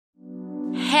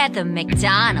Heather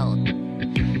McDonald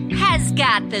has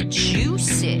got the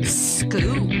juiciest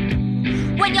scoop.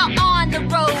 When you're on the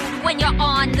road, when you're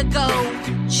on the go,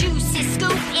 Juicy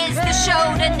Scoop is the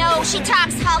show to know. She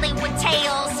talks Hollywood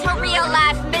tales, her real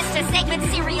life Mr. Segment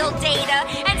serial data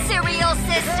and serial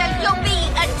sister. You'll be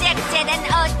addicted and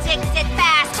addicted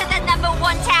fast to the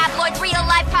 #1 tabloid real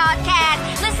life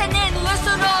podcast. Listen in,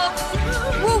 listen up.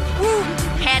 Whoop, whoop.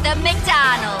 Heather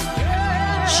McDonald,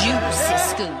 Juicy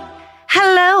Scoop.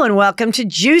 Hello and welcome to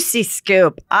Juicy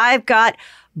Scoop. I've got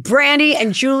Brandy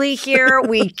and Julie here.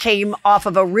 We came off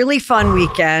of a really fun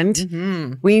weekend.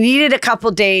 Mm-hmm. We needed a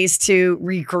couple days to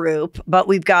regroup, but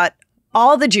we've got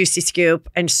all the Juicy Scoop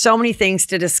and so many things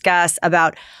to discuss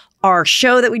about our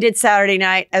show that we did Saturday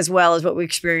night, as well as what we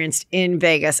experienced in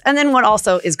Vegas, and then what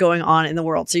also is going on in the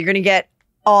world. So you're going to get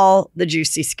all the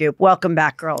Juicy Scoop. Welcome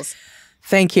back, girls.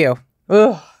 Thank you.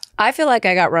 Ugh. I feel like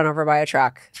I got run over by a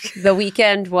truck. The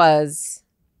weekend was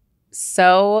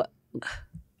so...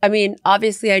 I mean,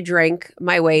 obviously I drank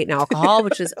my weight in alcohol,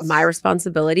 which is my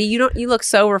responsibility. You look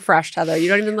so refreshed, Heather. You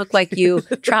don't even look like you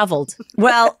traveled.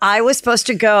 Well, I was supposed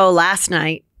to go last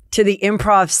night to the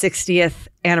Improv 60th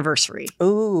anniversary.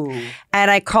 Ooh.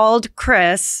 And I called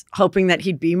Chris hoping that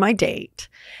he'd be my date,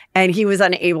 and he was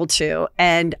unable to.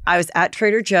 And I was at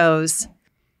Trader Joe's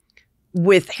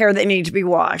with hair that needed to be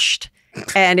washed.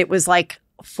 And it was like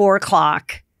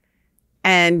 4:00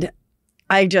 and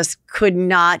I just could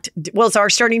not. Well, it's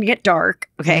already starting to get dark.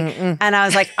 Okay. Mm-mm. And I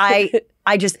was like, I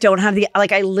just don't have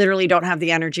I literally don't have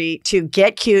the energy to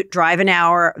get cute, drive an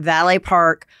hour, valet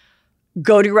park,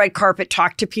 go to red carpet,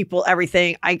 talk to people,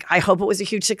 everything. I hope it was a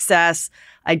huge success.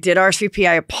 I did RSVP.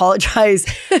 I apologize.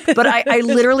 But I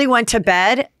literally went to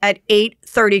bed at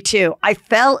 8:32. I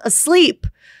fell asleep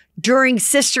during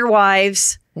Sister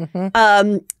Wives.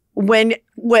 Mm-hmm.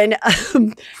 When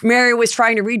Mary was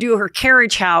trying to redo her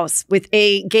carriage house with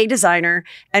a gay designer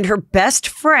and her best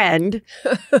friend,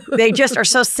 they just are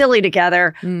so silly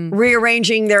together,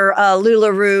 rearranging their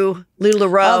LuLaRoe.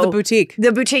 Oh, the boutique.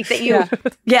 The boutique that you,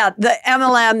 the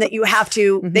MLM that you have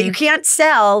to, that you can't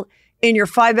sell in your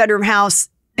 5-bedroom house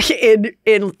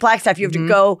in Flagstaff. You have to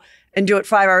go and do it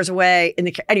 5 hours away.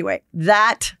 Anyway,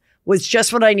 that was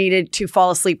just what I needed to fall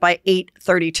asleep by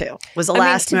 8:32 was the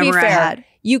last memory I had.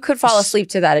 You could fall asleep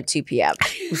to that at 2 p.m.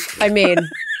 I mean,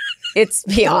 it's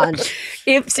beyond.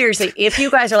 If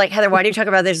you guys are like, Heather, why do you talk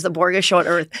about this as the boringest show on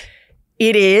earth?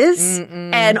 It is.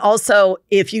 And also,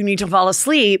 if you need to fall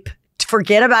asleep,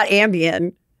 forget about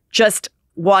Ambien. Just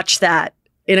watch that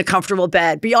in a comfortable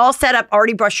bed. Be all set up,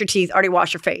 already brush your teeth, already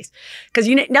wash your face. Because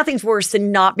nothing's worse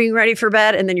than not being ready for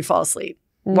bed and then you fall asleep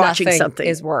watching Nothing something.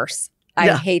 Is worse.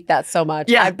 I hate that so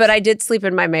much. Yeah. But I did sleep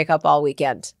in my makeup all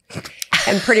weekend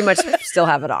and pretty much still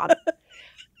have it on.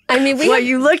 I mean,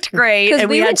 you looked great and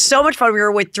we had so much fun. We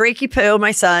were with Drakey Poo,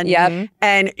 my son,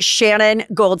 and Shannon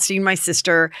Goldstein, my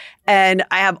sister. And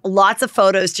I have lots of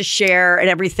photos to share and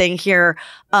everything here,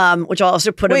 which I'll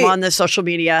also put them on the social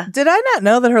media. Did I not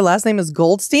know that her last name is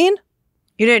Goldstein?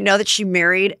 You didn't know that she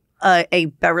married a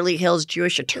Beverly Hills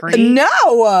Jewish attorney?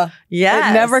 No.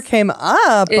 Yes. It never came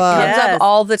up. It comes up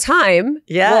all the time.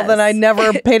 Yes. Well, then I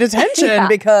never paid attention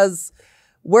because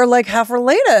we're like half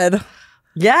related.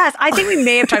 Yes. I think we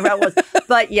may have talked about it,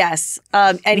 but yes.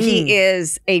 And he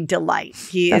is a delight.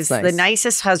 He is the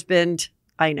nicest husband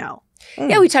I know.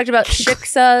 Yeah, we talked about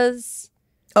shiksas.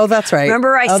 Oh, that's right.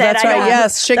 Remember I said, that's right.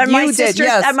 Yes, that my sisters,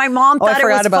 and my mom thought it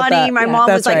was funny. That. My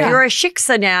mom was like, you're a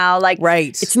shiksa now. Like,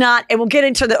 it's not, and we'll get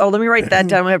into let me write that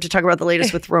down. We have to talk about the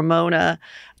latest with Ramona.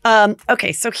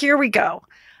 Okay, so here we go.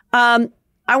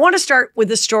 I want to start with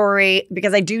the story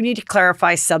because I do need to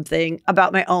clarify something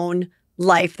about my own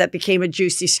life that became a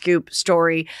Juicy Scoop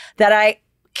story that I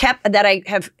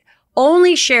have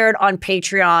only shared on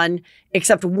Patreon,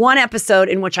 except one episode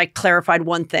in which I clarified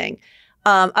one thing.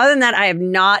 Other than that, I have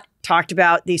not talked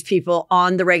about these people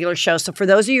on the regular show. So for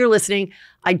those of you who are listening,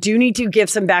 I do need to give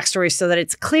some backstory so that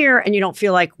it's clear and you don't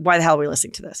feel like, why the hell are we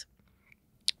listening to this?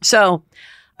 So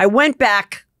I went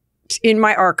back in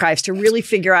my archives to really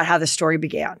figure out how the story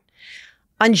began.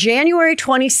 On January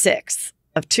 26th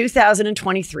of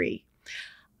 2023,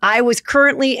 I was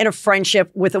currently in a friendship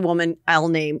with a woman I'll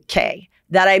name Kay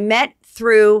that I met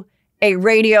through a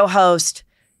radio host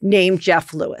named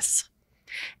Jeff Lewis.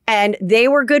 And they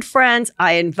were good friends.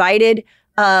 I invited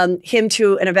him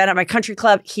to an event at my country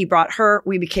club. He brought her.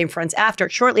 We became friends after.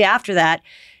 Shortly after that,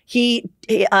 he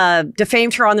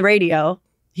defamed her on the radio.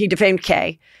 He defamed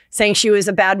Kay, saying she was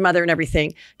a bad mother and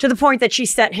everything, to the point that she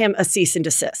sent him a cease and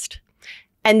desist.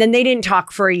 And then they didn't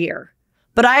talk for a year.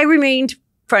 But I remained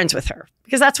friends with her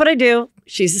because that's what I do.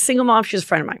 She's a single mom. She's a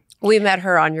friend of mine. We met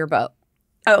her on your boat.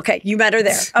 Oh, okay, you met her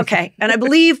there. Okay, and I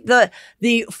believe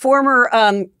the former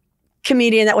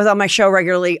comedian that was on my show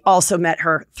regularly also met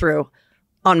her through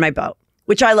on my boat,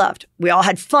 which I loved. We all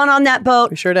had fun on that boat.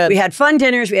 We sure did. We had fun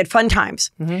dinners. We had fun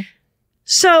times.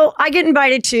 So I get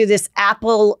invited to this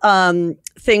Apple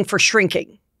thing for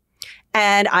shrinking.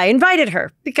 And I invited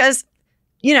her because,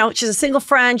 you know, she's a single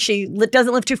friend. She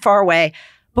doesn't live too far away.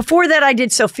 Before that, I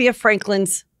did Sophia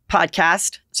Franklin's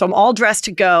podcast. So I'm all dressed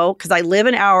to go because I live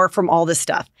an hour from all this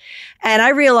stuff. And I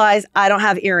realize I don't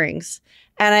have earrings.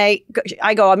 And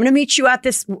I go, I'm going to meet you at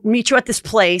this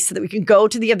place so that we can go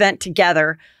to the event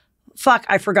together. Fuck,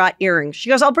 I forgot earrings. She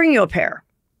goes, I'll bring you a pair.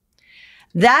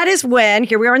 That is when,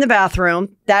 here we are in the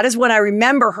bathroom. That is when I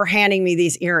remember her handing me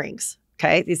these earrings.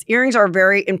 Okay. These earrings are a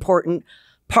very important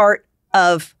part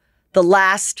of the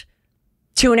last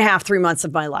 2.5, 3 months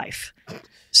of my life.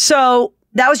 So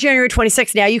that was January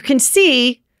 26th. Now you can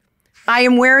see I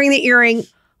am wearing the earring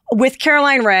with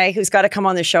Caroline Ray, who's got to come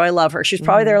on the show. I love her. She was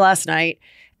probably there last night.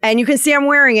 And you can see I'm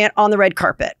wearing it on the red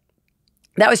carpet.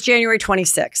 That was January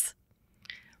 26th.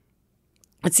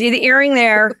 Let's see the earring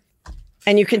there.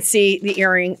 And you can see the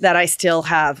earring that I still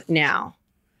have now.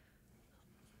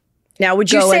 Now,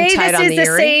 would you say this is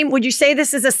the same? Would you say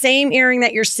this is the same earring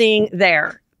that you're seeing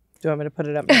there? Do you want me to put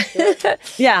it up?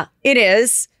 Yeah, it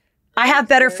is. I have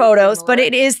better photos, but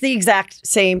it is the exact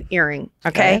same earring.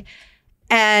 Okay.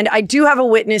 And I do have a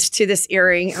witness to this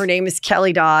earring. Her name is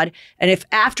Kelly Dodd. And if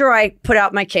after I put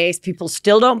out my case, people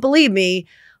still don't believe me,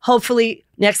 hopefully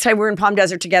next time we're in Palm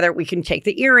Desert together, we can take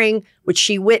the earring, which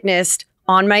she witnessed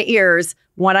on my ears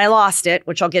when I lost it,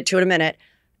 which I'll get to in a minute,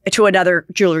 to another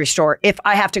jewelry store. If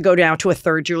I have to go down to a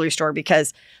third jewelry store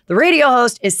because the radio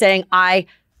host is saying let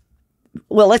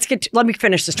me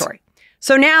finish the story.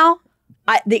 So now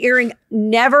the earring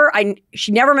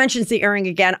she never mentions the earring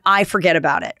again. I forget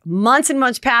about it. Months and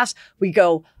months pass. We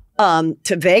go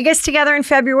to Vegas together in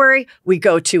February. We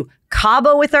go to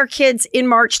Cabo with our kids in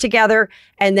March together.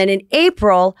 And then in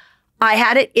April, I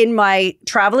had it in my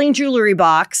traveling jewelry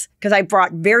box because I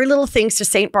brought very little things to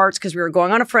St. Bart's because we were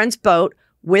going on a friend's boat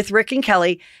with Rick and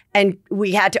Kelly. And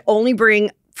we had to only bring,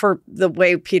 for the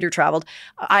way Peter traveled,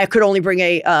 I could only bring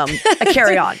a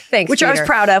carry-on. Thanks, which Peter. I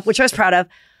was proud of.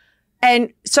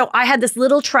 And so I had this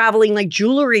little traveling like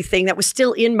jewelry thing that was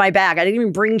still in my bag. I didn't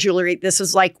even bring jewelry. This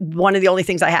was like one of the only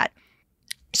things I had.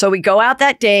 So we go out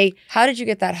that day. How did you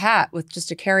get that hat with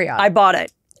just a carry-on? I bought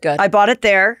it. Good. I bought it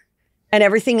there. And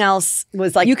everything else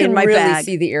was like in my bag. You can really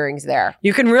see the earrings there.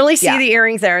 You can really see the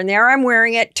earrings there. And there I'm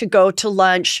wearing it to go to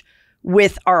lunch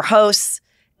with our hosts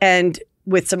and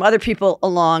with some other people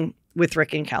along with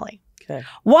Rick and Kelly. Okay.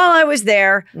 While I was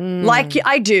there, like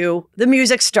I do, the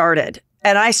music started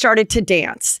and I started to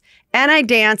dance. And I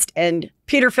danced and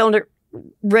Peter filmed it.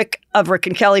 Rick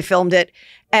and Kelly filmed it.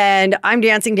 And I'm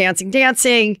dancing.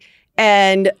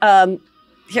 And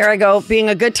here I go, being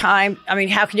a good time. I mean,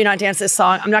 how can you not dance this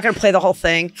song? I'm not going to play the whole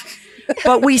thing.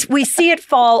 But we see it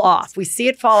fall off.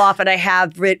 And I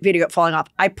have video falling off.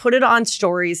 I put it on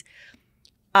stories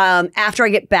after I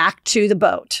get back to the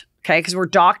boat, okay? Because we're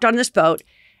docked on this boat.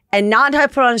 And not until I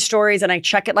put it on stories and I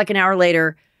check it like an hour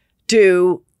later,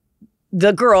 do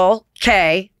the girl,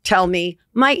 Kay, tell me,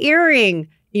 my earring,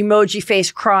 emoji face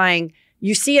crying.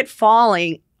 You see it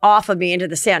falling off of me into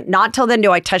the sand. Not till then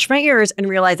do I touch my ears and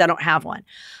realize I don't have one.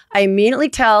 I immediately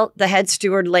tell the head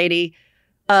steward lady,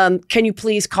 can you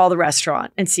please call the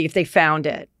restaurant and see if they found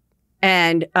it?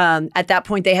 And at that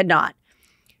point, they had not.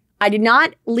 I did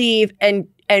not leave and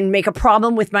make a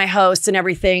problem with my hosts and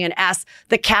everything and ask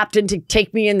the captain to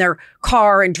take me in their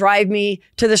car and drive me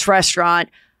to this restaurant.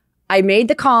 I made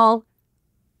the call.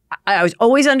 I was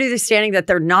always under the understanding that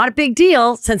they're not a big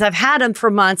deal since I've had them for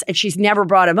months and she's never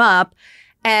brought them up.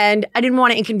 And I didn't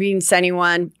want to inconvenience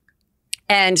anyone.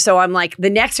 And so I'm like, the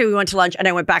next day we went to lunch and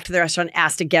I went back to the restaurant and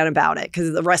asked again about it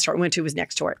because the restaurant we went to was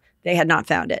next door. They had not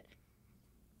found it.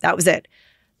 That was it.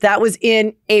 That was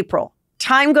in April.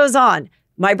 Time goes on.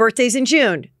 My birthday's in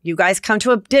June. You guys come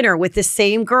to a dinner with this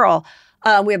same girl.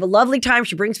 We have a lovely time.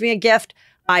 She brings me a gift.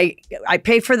 I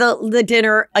pay for the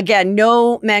dinner. Again,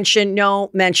 no mention.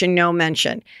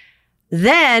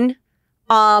 Then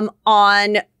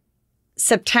on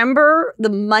September, the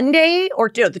Monday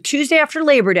the Tuesday after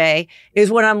Labor Day is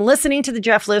when I'm listening to the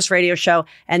Jeff Lewis radio show.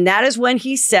 And that is when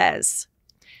he says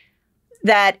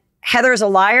that Heather is a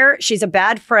liar. She's a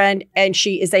bad friend and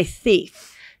she is a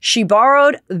thief. She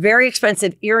borrowed very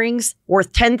expensive earrings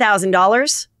worth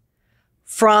 $10,000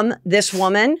 from this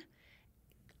woman.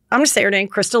 I'm going to say her name,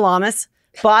 Crystal Lamas.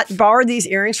 Borrowed these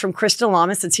earrings from Crystal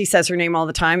Lamas, since he says her name all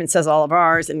the time and says all of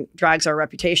ours and drags our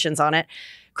reputations on it.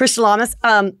 Crystal Lamas.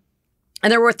 And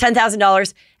they're worth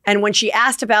 $10,000. And when she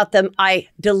asked about them, I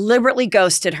deliberately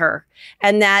ghosted her.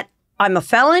 And that I'm a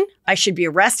felon. I should be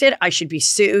arrested. I should be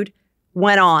sued.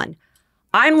 Went on.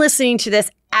 I'm listening to this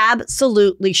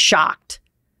absolutely shocked.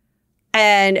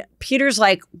 And Peter's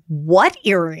like, what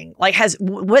earring? Like,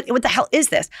 what the hell is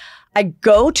this? I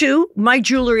go to my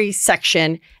jewelry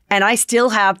section and I still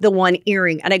have the one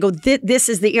earring. And I go, this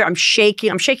is the ear. I'm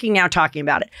shaking. I'm shaking now talking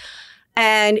about it.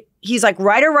 And he's like,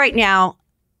 write her right now.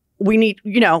 We need,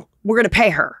 we're going to pay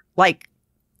her. Like,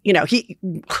 and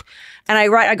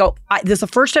I go, this is the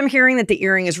first time hearing that the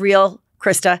earring is real,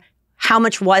 Krista. How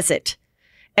much was it?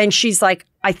 And she's like,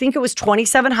 I think it was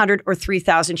 $2,700 or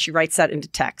 $3,000. She writes that into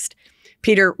text.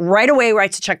 Peter right away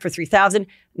writes a check for $3,000,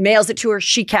 mails it to her.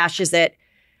 She cashes it.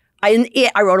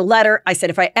 I wrote a letter. I said,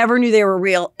 if I ever knew they were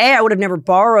real, I would have never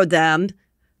borrowed them.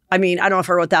 I mean, I don't know if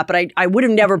I wrote that, but I would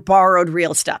have never borrowed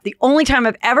real stuff. The only time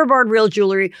I've ever borrowed real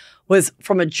jewelry was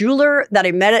from a jeweler that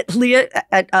I met at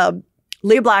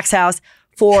Leah Black's house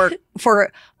for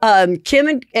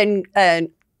Kim and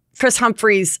Chris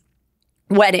Humphrey's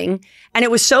wedding. And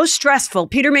it was so stressful.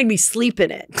 Peter made me sleep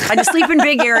in it. I had to sleep in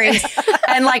big earrings.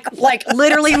 And like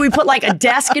literally we put like a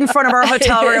desk in front of our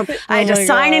hotel room. I had to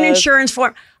sign an insurance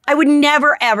form. I would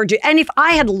never, ever do. And if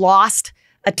I had lost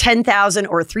a $10,000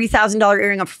 or $3,000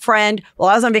 earring of a friend while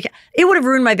I was on vacation, it would have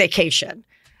ruined my vacation.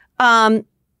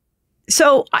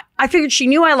 So I figured she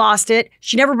knew I lost it.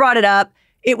 She never brought it up.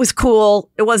 It was cool.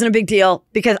 It wasn't a big deal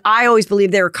because I always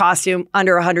believed they were costume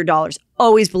under $100.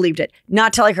 Always believed it.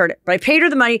 Not till I heard it. But I paid her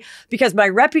the money because my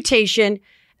reputation,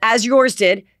 as yours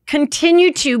did,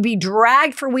 continued to be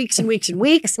dragged for weeks and weeks and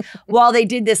weeks while they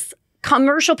did this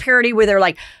commercial parody where they're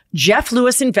like, Jeff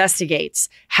Lewis investigates,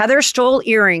 Heather stole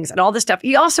earrings and all this stuff.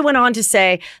 He also went on to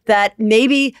say that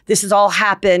maybe this has all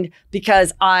happened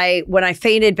because when I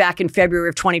fainted back in February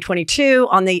of 2022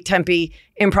 on the Tempe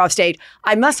improv stage,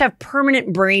 I must have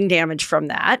permanent brain damage from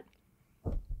that,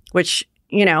 which,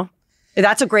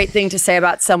 that's a great thing to say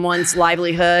about someone's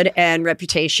livelihood and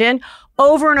reputation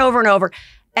over and over and over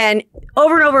and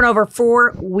over and over and over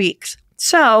for weeks.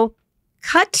 So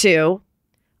cut to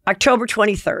October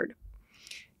 23rd.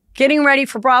 Getting ready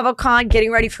for BravoCon,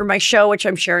 getting ready for my show, which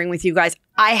I'm sharing with you guys.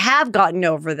 I have gotten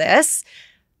over this.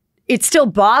 It still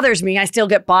bothers me. I still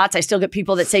get bots. I still get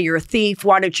people that say you're a thief.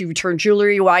 Why don't you return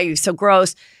jewelry? Why are you so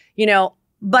gross?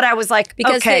 But I was like,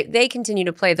 because okay. They continue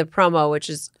to play the promo, which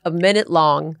is a minute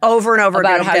long. Over and over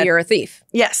about again. How you're a thief.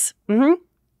 Yes. Mm-hmm.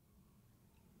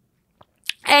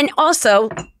 And also,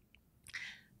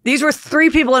 these were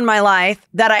 3 people in my life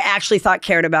that I actually thought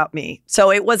cared about me.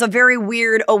 So it was a very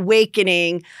weird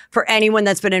awakening for anyone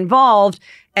that's been involved.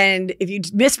 And if you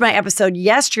missed my episode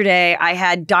yesterday, I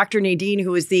had Dr. Nadine,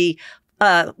 who is the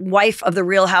wife of the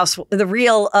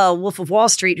Real Wolf of Wall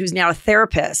Street, who's now a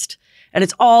therapist. And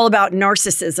it's all about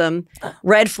narcissism,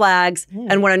 red flags,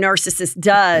 and what a narcissist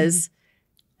does.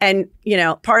 And,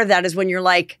 part of that is when you're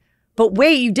like, but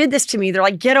wait, you did this to me. They're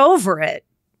like, get over it.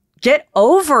 Get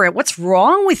over it. What's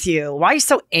wrong with you? Why are you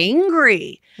so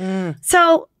angry?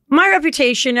 So my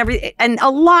reputation, and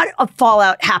a lot of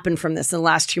fallout happened from this in the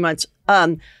last 2 months.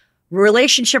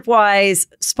 Relationship-wise,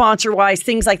 sponsor-wise,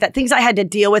 things like that. Things I had to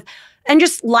deal with. And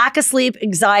just lack of sleep,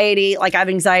 anxiety. Like I have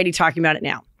anxiety talking about it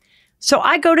now. So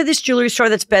I go to this jewelry store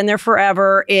that's been there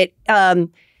forever. The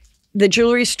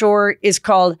jewelry store is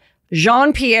called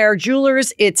Jean Pierre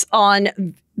Jewelers. It's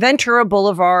on Ventura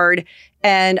Boulevard.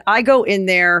 And I go in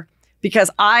there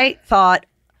because I thought,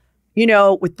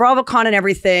 with BravoCon and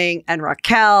everything, and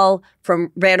Raquel from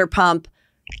Vanderpump,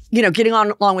 getting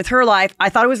along with her life, I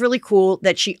thought it was really cool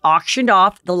that she auctioned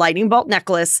off the lightning bolt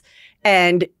necklace,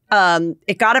 and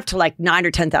it got up to like $9,000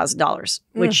 or $10,000,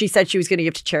 which she said she was going to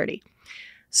give to charity.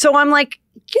 So I'm like,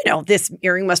 this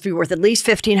earring must be worth at least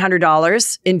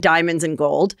 $1,500 in diamonds and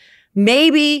gold.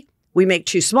 Maybe we make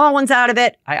 2 small ones out of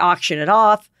it. I auction it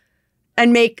off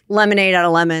and make lemonade out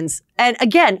of lemons. And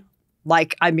again,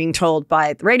 like I'm being told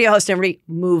by the radio host and everybody,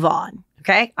 move on.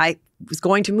 Okay. I was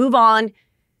going to move on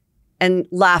and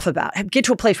laugh about it, get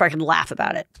to a place where I can laugh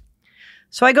about it.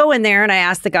 So I go in there and I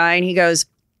ask the guy and he goes,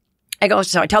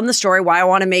 so I tell him the story, why I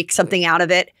want to make something out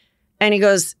of it. And he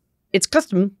goes, it's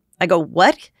custom. I go,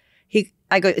 what?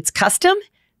 I go, it's custom?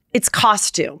 It's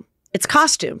costume. It's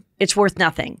costume. It's worth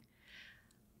nothing.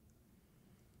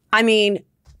 I mean,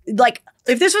 like,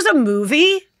 if this was a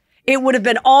movie, it would have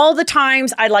been all the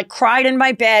times I like cried in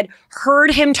my bed,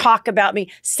 heard him talk about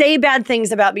me, say bad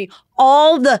things about me,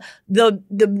 all the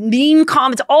mean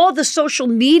comments, all the social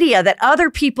media that other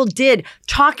people did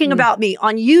talking about me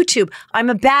on YouTube. I'm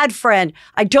a bad friend.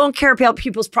 I don't care about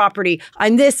people's property.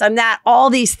 I'm this, I'm that,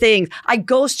 all these things. I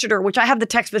ghosted her, which I have the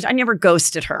text message. I never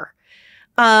ghosted her.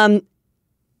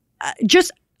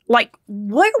 like,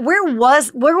 where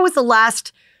was the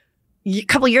last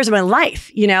couple of years of my life,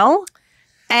 you know?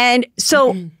 And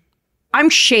so I'm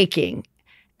shaking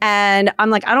and I'm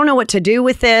like, I don't know what to do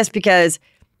with this because,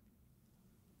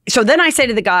 so then I say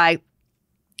to the guy,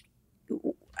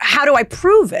 how do I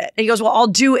prove it? And he goes, well, I'll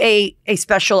do a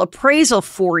special appraisal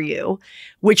for you,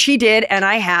 which he did. And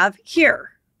I have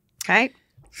here, okay?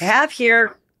 I have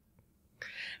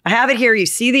it here. You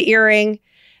see the earring.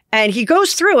 And he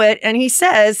goes through it and he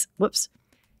says, whoops,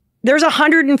 there's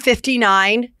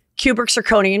 159 cubic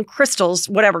zirconian crystals,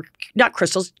 whatever, not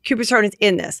crystals, cubic zirconians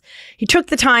in this. He took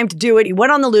the time to do it. He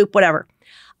went on the loop, whatever.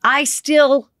 I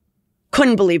still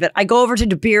couldn't believe it. I go over to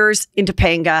De Beers in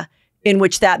Topanga, in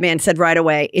which that man said right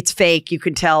away, it's fake. You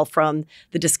could tell from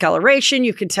the discoloration.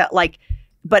 You could tell, like,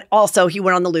 but also he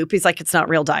went on the loop. He's like, it's not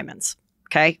real diamonds.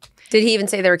 Okay. Did he even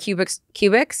say there were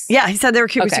cubics? Yeah, he said they were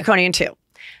cubic zirconian too.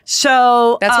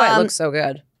 So that's why it looks so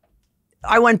good.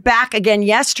 I went back again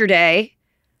yesterday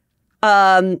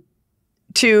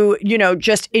to, you know,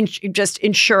 just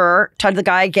ensure, to the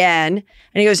guy again.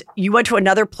 And he goes, you went to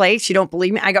another place? You don't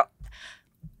believe me? I go,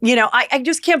 you know, I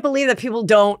just can't believe that people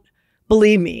don't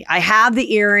believe me. I have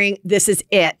the earring. This is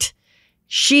it.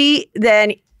 She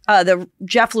then, the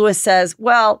Jeff Lewis says,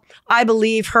 well, I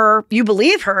believe her. You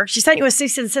believe her? She sent you a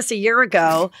cease and desist a year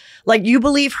ago. Like, you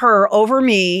believe her over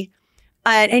me.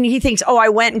 And he thinks, oh, I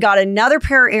went and got another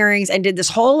pair of earrings and did this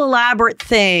whole elaborate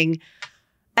thing.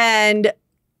 And,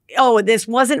 oh, this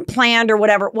wasn't planned or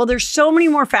whatever. Well, there's so many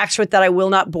more facts with that I will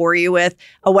not bore you with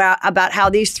about how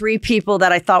these three people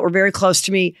that I thought were very close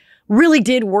to me really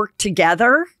did work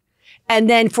together. And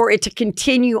then for it to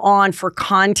continue on for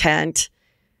content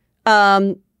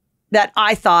that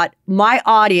I thought my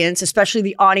audience, especially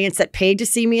the audience that paid to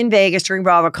see me in Vegas during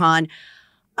BravoCon,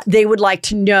 they would like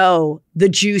to know the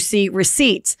juicy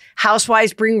receipts.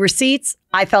 Housewives bring receipts.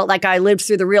 I felt like I lived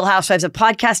through the Real Housewives of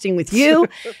Podcasting with you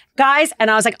guys.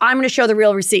 And I was like, I'm going to show the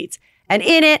real receipts. And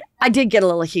in it, I did get a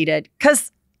little heated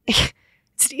because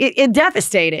it's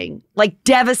devastating, like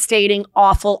devastating,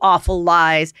 awful, awful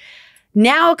lies.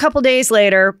 Now, a couple days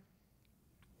later,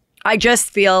 I just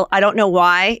feel, I don't know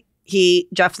why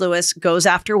Jeff Lewis goes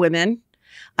after women.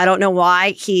 I don't know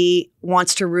why he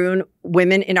wants to ruin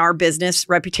women in our business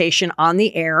reputation on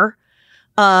the air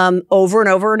over and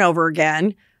over and over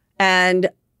again. And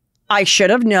I should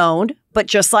have known, but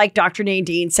just like Dr.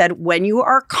 Nadine said, when you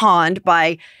are conned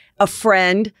by a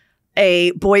friend,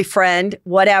 a boyfriend,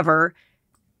 whatever,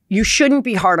 you shouldn't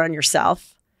be hard on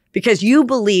yourself because you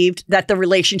believed that the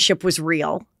relationship was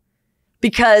real,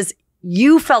 because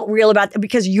you felt real about it,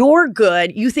 because you're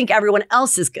good. You think everyone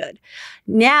else is good.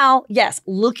 Now, yes,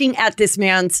 looking at this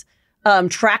man's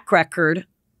track record,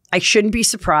 I shouldn't be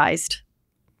surprised.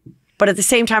 But at the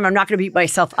same time, I'm not going to beat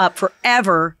myself up for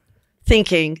ever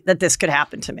thinking that this could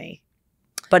happen to me.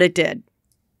 But it did.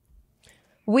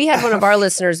 We had one of our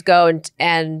listeners go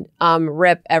and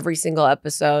rip every single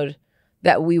episode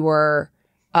that we were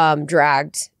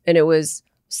dragged. And it was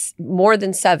more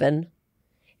than 7.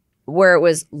 Where it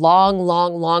was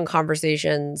long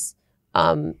conversations,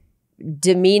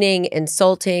 demeaning,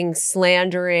 insulting,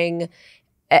 slandering,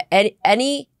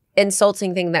 any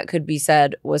insulting thing that could be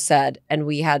said was said. And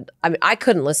I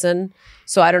couldn't listen.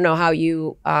 So I don't know how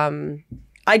you...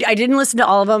 I didn't listen to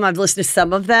all of them. I've listened to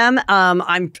some of them.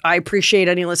 I appreciate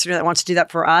any listener that wants to do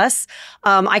that for us.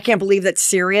 I can't believe that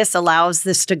Sirius allows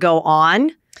this to go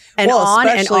on. And on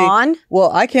and on.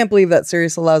 Well, I can't believe that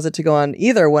Sirius allows it to go on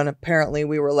either when apparently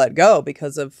we were let go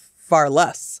because of far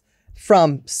less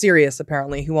from Sirius,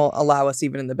 apparently, who won't allow us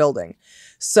even in the building.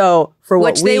 So for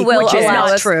what which they will which is allow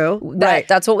not us, true. Right.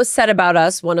 That's what was said about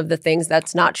us. One of the things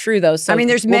that's not true, though. So I mean,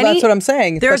 there's many. Well, that's what I'm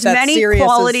saying. There's many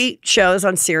quality shows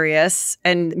on Sirius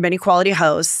and many quality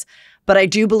hosts, but I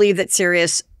do believe that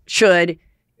Sirius should,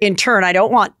 in turn, I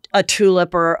don't want a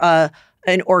tulip or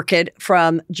an orchid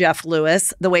from Jeff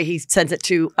Lewis, the way he sends it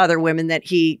to other women that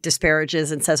he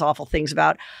disparages and says awful things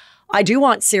about. I do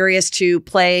want Sirius to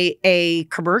play a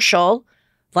commercial,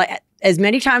 like as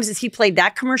many times as he played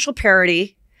that commercial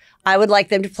parody. I would like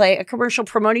them to play a commercial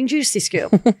promoting Juicy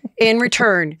Scoop in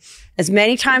return. As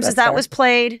many times as that was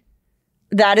played,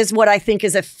 that is what I think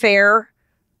is a fair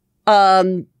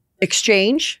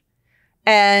exchange.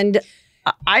 And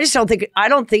I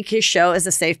don't think his show is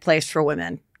a safe place for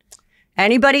women.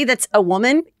 Anybody that's a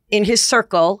woman in his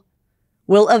circle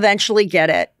will eventually get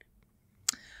it.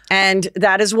 And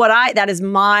that is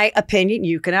my opinion.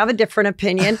 You can have a different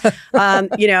opinion.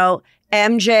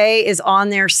 MJ is on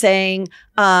there saying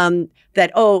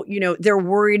that, they're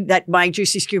worried that my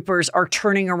Juicy Scoopers are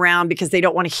turning around because they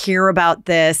don't want to hear about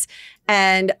this.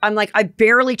 And I'm like, I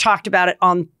barely talked about it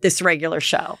on this regular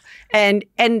show. And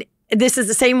this is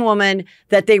the same woman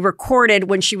that they recorded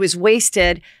when she was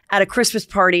wasted at a Christmas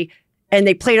party, and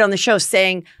they played on the show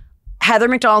saying, Heather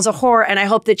McDonald's a whore, and I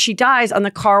hope that she dies on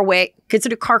the gets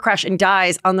in a car crash and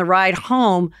dies on the ride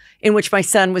home in which my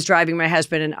son was driving my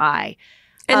husband and I.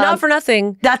 And not for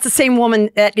nothing. That's the same woman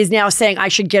that is now saying I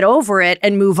should get over it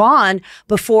and move on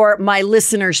before my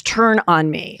listeners turn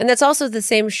on me. And that's also the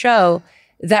same show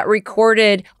that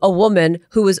recorded a woman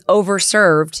who was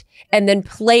overserved and then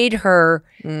played her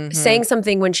saying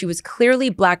something when she was clearly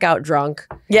blackout drunk.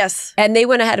 Yes. And they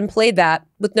went ahead and played that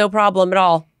with no problem at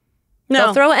all. No.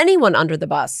 They'll throw anyone under the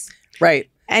bus. Right.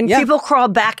 And people crawl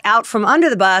back out from under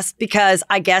the bus because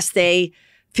I guess they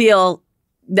feel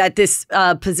that this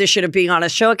position of being on a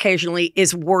show occasionally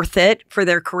is worth it for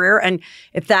their career. And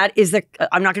if that is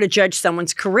I'm not going to judge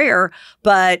someone's career,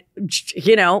 but,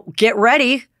 you know, get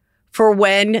ready for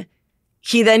when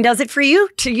he then does it for you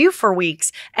for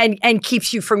weeks and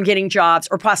keeps you from getting jobs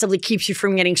or possibly keeps you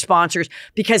from getting sponsors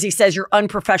because he says you're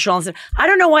unprofessional. I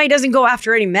don't know why he doesn't go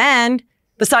after any men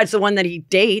besides the one that he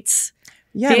dates.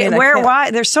 Yeah, why?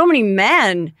 There's so many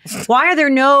men. Why are there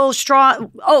no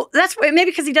strong? Oh, that's maybe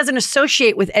because he doesn't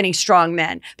associate with any strong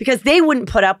men because they wouldn't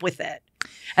put up with it,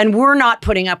 and we're not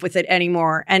putting up with it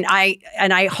anymore. And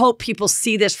I hope people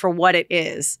see this for what it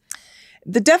is.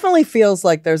 It definitely feels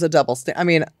like there's a double standard. I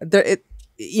mean,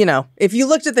 you know, if you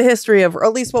looked at the history of, or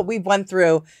at least what we've went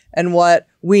through and what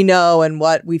we know and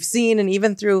what we've seen, and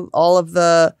even through all of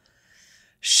the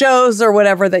shows or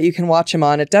whatever that you can watch him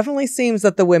on, it definitely seems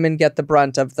that the women get the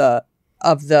brunt of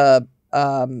the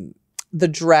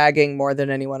dragging more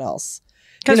than anyone else.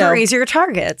 Because we're easier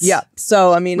targets. Yeah.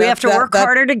 So, I mean, we have to work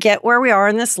harder to get where we are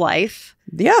in this life.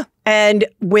 Yeah. And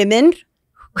women,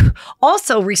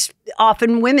 also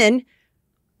often women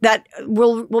that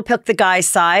will pick the guy's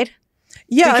side.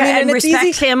 Yeah, and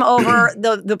respect him over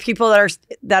the people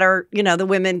that are you know the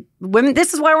women.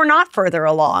 This is why we're not further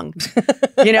along.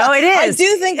 You know, it is. I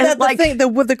do think that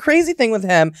the crazy thing with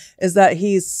him is that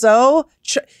he's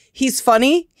he's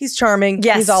funny, he's charming,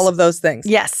 yes. He's all of those things.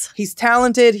 Yes, he's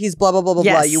talented, he's blah blah blah blah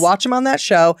blah. You watch him on that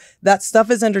show, that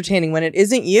stuff is entertaining. When it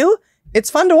isn't you, it's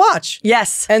fun to watch.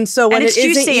 Yes, and so when it's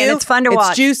juicy and it's fun to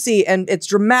watch, it's juicy and it's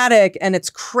dramatic and it's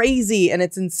crazy and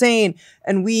it's insane,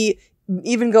 and we.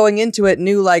 Even going into it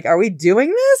knew like, are we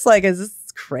doing this? Like, is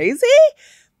this crazy?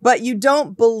 But you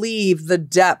don't believe the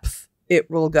depth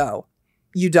it will go.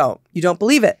 You don't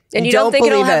believe it. And you don't think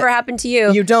it'll ever happen to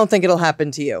you. You don't think it'll happen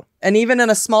to you. And even in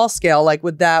a small scale, like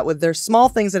with there's small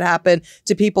things that happen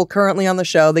to people currently on the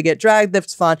show. They get dragged.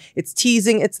 That's fun. It's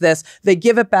teasing. It's this. They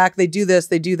give it back. They do this.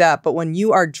 They do that. But when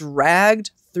you are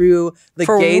dragged through the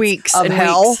gates of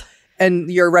hell,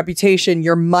 and your reputation,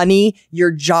 your money,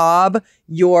 your job,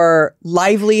 your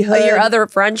livelihood, your other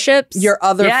friendships,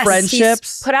 friendships.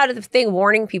 He's put out a thing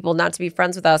warning people not to be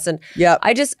friends with us, and yeah,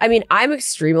 I'm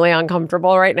extremely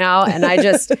uncomfortable right now, and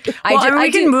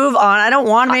we can move on. I don't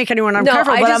want to make anyone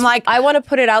uncomfortable, but I want to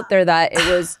put it out there that it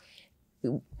was.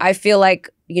 I feel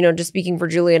like, you know, just speaking for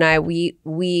Julie and I,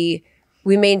 we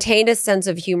maintained a sense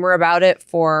of humor about it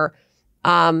for,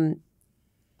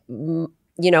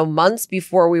 you know, months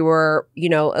before we were, you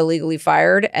know, illegally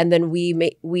fired. And then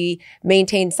we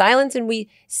maintained silence, and we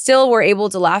still were able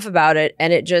to laugh about it.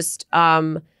 And it just,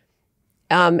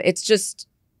 it's just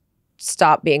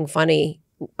stopped being funny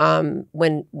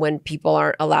when people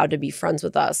aren't allowed to be friends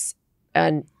with us.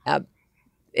 And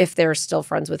if they're still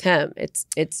friends with him,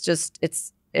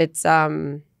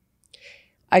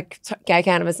 I can't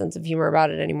have a sense of humor about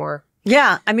it anymore.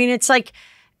 Yeah. I mean, it's like,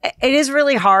 it is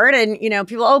really hard, and, you know,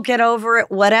 people, get over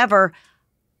it, whatever.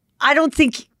 I don't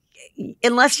think,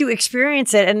 unless you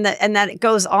experience it and that it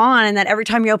goes on, and that every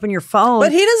time you open your phone,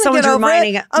 but he doesn't get over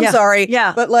it. I'm sorry.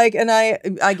 Yeah. But like, and I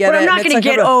get but it. I'm not going to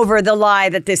get over the lie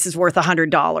that this is worth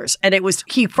 $100. And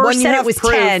he first said it was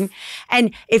 10.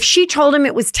 And if she told him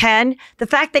it was 10, the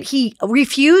fact that he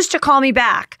refused to call me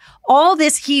back, all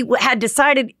this, he had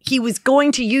decided he was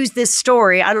going to use this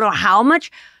story. I don't know how much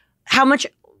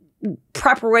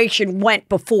preparation went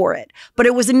before it, but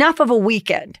it was enough of a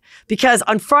weekend, because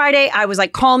on Friday I was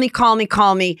like, call me.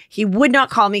 He would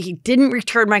not call me. He didn't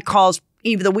return my calls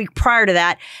even the week prior to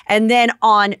that. And then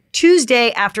on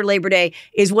Tuesday after Labor Day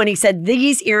is when he said,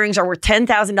 these earrings are worth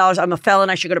 $10,000. I'm a felon.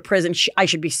 I should go to prison. I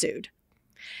should be sued.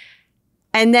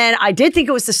 And then I did think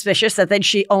it was suspicious that then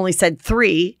she only said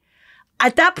 3.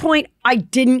 At that point, I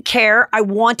didn't care. I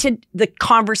wanted the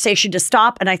conversation to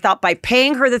stop. And I thought by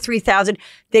paying her the $3,000,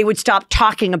 they would stop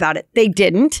talking about it. They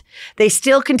didn't. They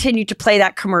still continued to play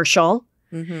that commercial.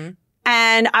 Mm-hmm.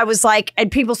 And I was like,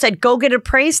 and people said, go get it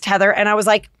appraised, Heather. And I was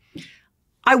like,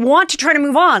 I want to try to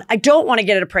move on. I don't want to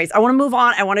get it appraised. I want to move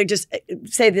on. I want to just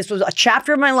say this was a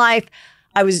chapter of my life.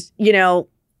 I was,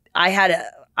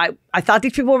 I thought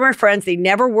these people were my friends. They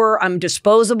never were. I'm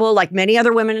disposable like many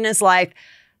other women in his life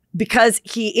because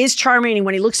he is charming. And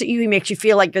when he looks at you, he makes you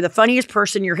feel like you're the funniest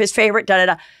person. You're his favorite,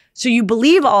 da-da-da. So you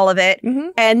believe all of it. Mm-hmm.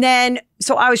 And then,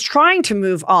 so I was trying to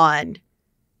move on.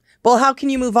 Well, how can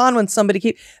you move on when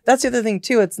somebody that's the other thing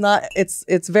too. It's not,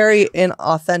 it's very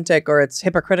inauthentic or it's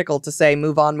hypocritical to say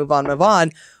move on, move on, move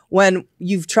on when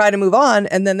you've tried to move on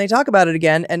and then they talk about it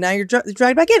again and now you're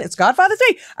dragged back in. It's Godfather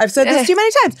 3. I've said this too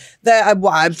many times that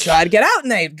I've tried to get out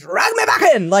and they drag me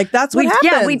back in. Like that's what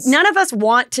happens. Yeah, none of us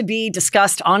want to be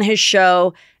discussed on his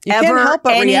show ever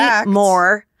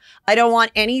anymore. I don't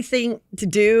want anything to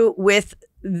do with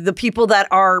the people that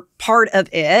are part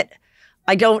of it.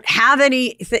 I don't have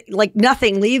anything, like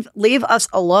nothing. Leave us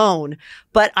alone.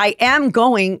 But I am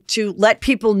going to let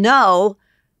people know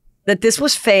that this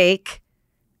was fake.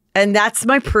 And that's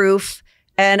my proof.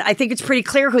 And I think it's pretty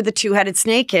clear who the two-headed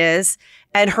snake is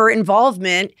and her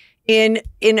involvement in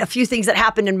a few things that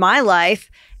happened in my life.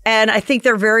 And I think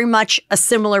they're very much a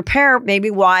similar pair,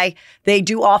 maybe why they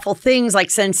do awful things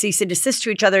like send cease and desist to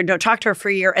each other and don't talk to her for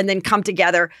a year and then come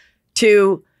together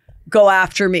to go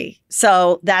after me.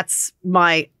 So that's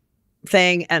my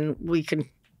thing. And we can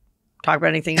talk about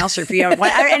anything else. Or if you have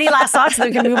any last thoughts, then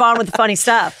we can move on with the funny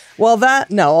stuff. Well,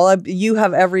 you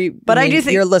have every, but I do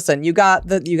think you got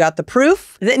the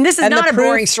proof. And this is not a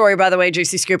boring story, by the way,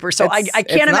 Juicy Scooper. So I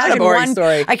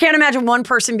can't imagine one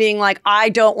person being like, I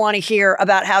don't want to hear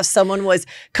about how someone was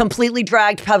completely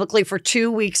dragged publicly for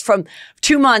 2 weeks from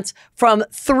 2 months from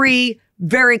 3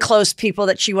 very close people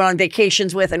that she went on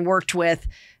vacations with and worked with.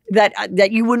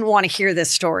 That you wouldn't want to hear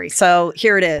this story. So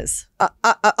here it is.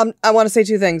 I want to say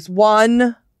 2 things.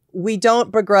 One, we don't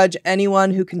begrudge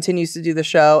anyone who continues to do the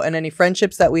show and any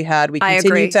friendships that we had. We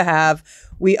continue to have.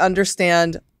 We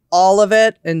understand all of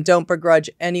it and don't begrudge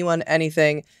anyone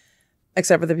anything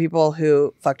except for the people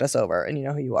who fucked us over. And you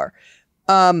know who you are.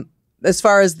 As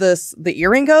far as the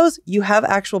earring goes, you have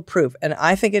actual proof. And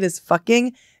I think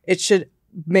it should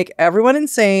make everyone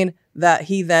insane that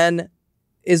he then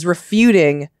is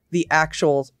refuting the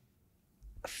actual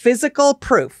physical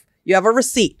proof. You have a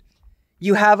receipt.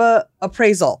 You have an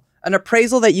appraisal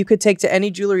that you could take to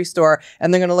any jewelry store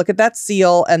and they're going to look at that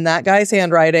seal and that guy's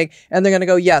handwriting and they're going to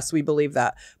go, yes, we believe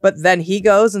that. But then he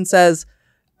goes and says,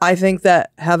 I think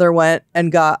that Heather went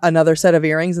and got another set of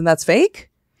earrings and that's fake.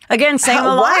 Again, say I'm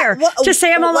a liar. To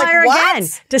say I'm a liar again.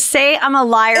 To say I'm a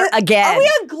liar again. Are we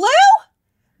on glue?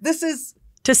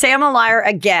 To say I'm a liar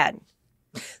again.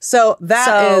 So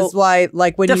that is why,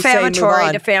 like, when you say move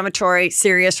on. Defamatory,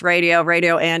 Sirius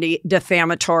Radio Andy,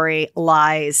 defamatory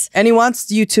lies. And he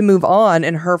wants you to move on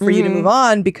and for you to move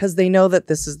on because they know that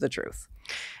this is the truth.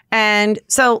 And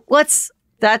so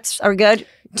are we good?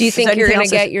 Do you think you're going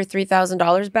to get your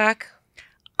 $3,000 back?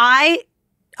 I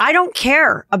don't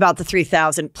care about the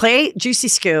 $3,000. Play Juicy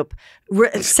Scoop.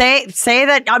 Say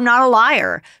that I'm not a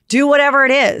liar. Do whatever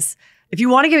it is. If you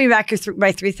want to give me back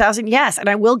my $3,000, yes, and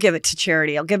I will give it to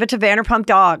charity. I'll give it to Vanderpump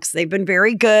Dogs. They've been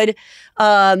very good.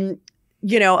 I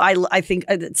think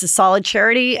it's a solid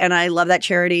charity, and I love that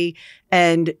charity.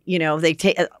 And they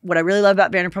take what I really love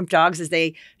about Vanderpump Dogs is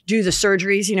they do the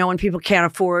surgeries. When people can't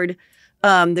afford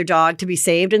their dog to be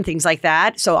saved and things like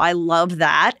that. So I love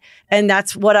that, and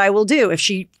that's what I will do. If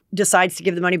she decides to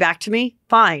give the money back to me,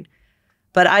 fine.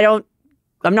 But I'm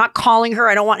not calling her.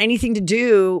 I don't want anything to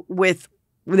do with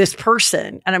this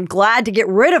person, and I'm glad to get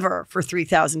rid of her for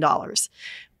 $3,000.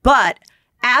 But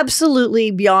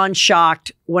absolutely beyond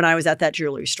shocked when I was at that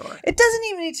jewelry store. It doesn't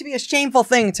even need to be a shameful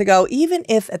thing to go, even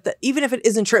if it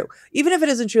isn't true. Even if it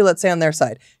isn't true, let's say on their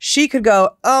side, she could go,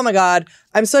 oh my God,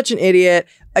 I'm such an idiot.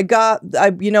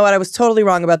 You know what? I was totally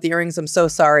wrong about the earrings. I'm so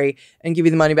sorry, and give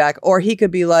you the money back. Or he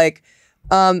could be like,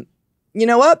 you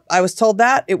know what? I was told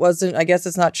that it wasn't. I guess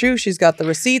it's not true. She's got the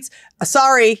receipts.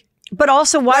 Sorry. But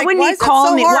also, why wouldn't you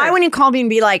call me? Why wouldn't you call me and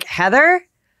be like, Heather,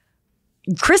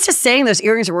 Chris is saying those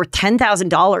earrings are worth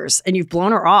 $10,000 and you've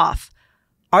blown her off.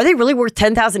 Are they really worth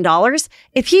 $10,000?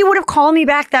 If he would have called me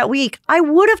back that week, I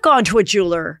would have gone to a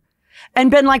jeweler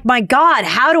and been like, my God,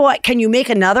 can you make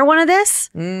another one of this?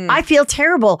 I feel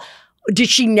terrible. Did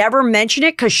she never mention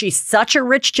it because she's such a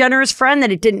rich, generous friend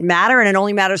that it didn't matter and it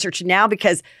only matters to her now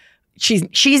because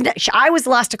I was the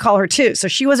last to call her too. So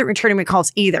she wasn't returning my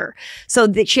calls either.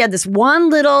 So she had this one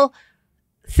little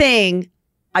thing.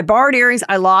 I borrowed earrings.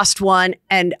 I lost one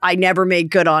and I never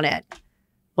made good on it.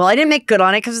 Well, I didn't make good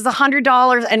on it because it was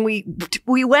 $100. And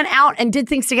we went out and did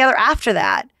things together after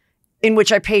that in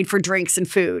which I paid for drinks and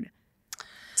food.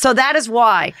 So that is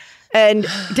why. And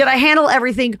did I handle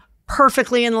everything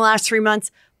perfectly in the last 3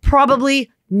 months?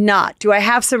 Probably not. Do I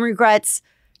have some regrets?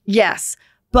 Yes.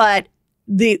 But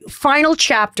the final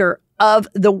chapter of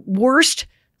the worst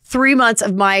 3 months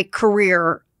of my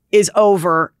career is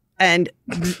over, and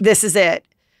this is it.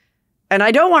 And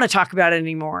I don't want to talk about it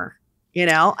anymore,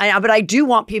 but I do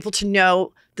want people to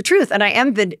know the truth, and I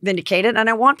am vindicated, and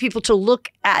I want people to look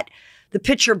at the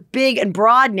picture big and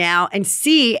broad now and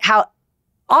see how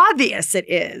obvious it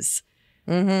is.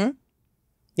 Mm-hmm.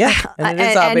 Yeah, and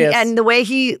it is obvious. And the way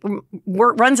he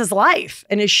runs his life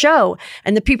and his show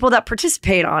and the people that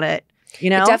participate on it, It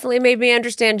definitely made me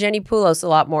understand Jenny Poulos a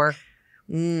lot more.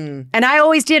 And I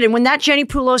always did. And when that Jenny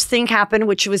Poulos thing happened,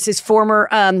 which was his former,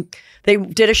 they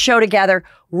did a show together.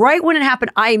 Right when it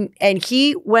happened, and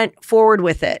he went forward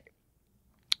with it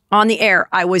on the air.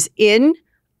 I was in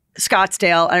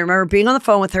Scottsdale. I remember being on the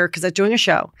phone with her because I was doing a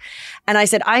show. And I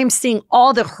said, I am seeing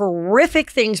all the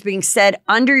horrific things being said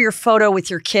under your photo with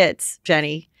your kids,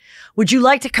 Jenny. Would you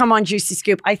like to come on Juicy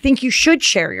Scoop? I think you should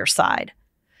share your side.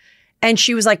 And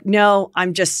she was like, no,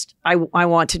 I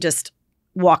want to just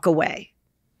walk away.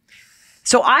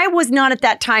 So I was not at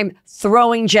that time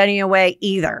throwing Jenny away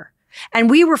either. And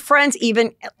we were friends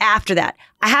even after that.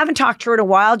 I haven't talked to her in a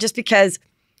while just because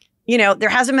there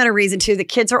hasn't been a reason to. The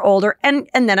kids are older. And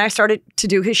then I started to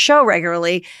do his show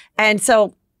regularly. And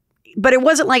so, but it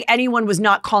wasn't like anyone was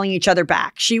not calling each other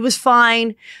back. She was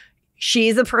fine.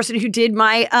 She's the person who did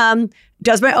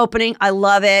does my opening. I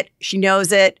love it. She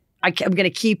knows it. I'm going to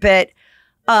keep it.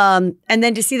 And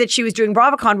then to see that she was doing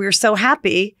BravoCon, we were so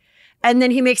happy. And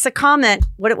then he makes a comment.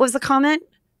 What was the comment?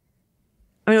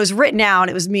 I mean, it was written out.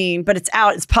 It was mean, but it's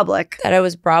out. It's public. That it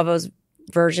was Bravo's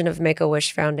version of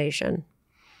Make-A-Wish Foundation.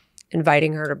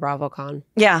 Inviting her to BravoCon.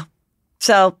 Yeah.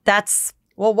 So that's...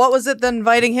 Well, what was it then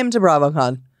inviting him to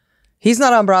BravoCon? He's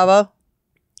not on Bravo.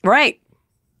 Right.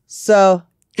 So...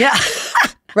 Yeah.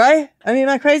 Right? I mean, am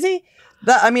I crazy?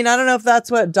 I don't know if that's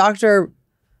what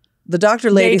the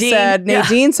doctor lady said.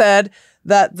 Nadine said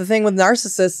that the thing with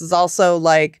narcissists is also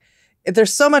like,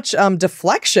 there's so much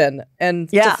deflection and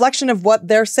deflection of what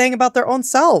they're saying about their own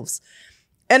selves.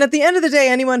 And at the end of the day,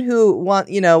 anyone who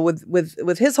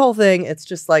with his whole thing, it's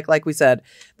just like we said,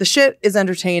 the shit is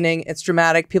entertaining. It's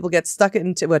dramatic. People get stuck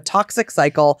into a toxic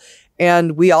cycle,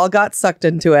 and we all got sucked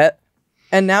into it.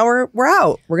 And now we're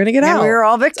out. We're gonna get out. And we were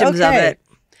all victims of it.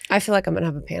 I feel like I'm gonna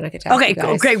have a panic attack.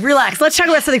 Okay, relax. Let's talk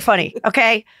about something funny.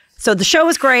 Okay. So the show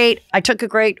was great. I took a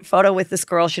great photo with this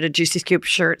girl. She had a Juicy Scoop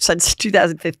shirt since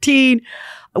 2015.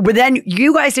 But then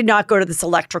you guys did not go to this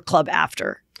electric club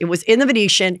after. It was in the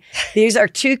Venetian. These are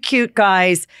two cute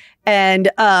guys. And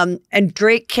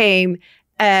Drake came,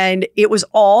 and it was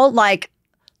all like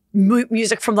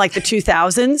music from like the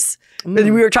 2000s. And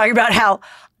we were talking about how,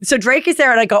 so Drake is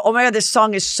there, and I go, oh my God, this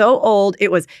song is so old.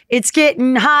 It was, it's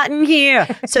getting hot in here.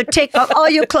 So take off all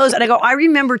your clothes. And I go, I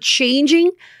remember changing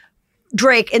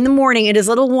Drake in the morning in his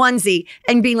little onesie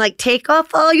and being like, take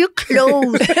off all your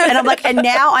clothes. And I'm like, and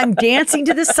now I'm dancing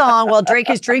to this song while Drake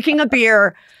is drinking a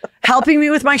beer, helping me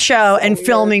with my show and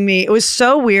filming me. It was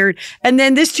so weird. And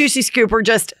then this Juicy Scooper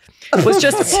was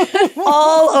just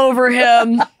all over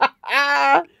him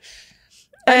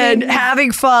and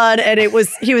having fun. And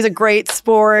he was a great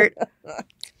sport.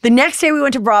 The next day we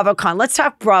went to BravoCon. Let's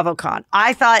talk BravoCon.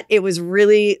 I thought it was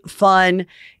really fun.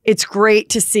 It's great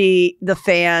to see the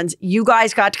fans. You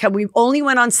guys got to come. We only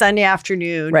went on Sunday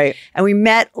afternoon. Right. And we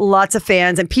met lots of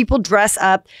fans, and people dress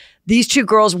up. These two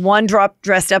girls, one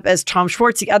dressed up as Tom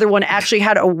Schwartz. The other one actually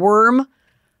had a worm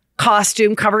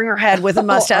costume covering her head with a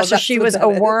mustache. So she was a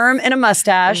worm and a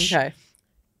mustache. Okay.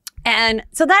 And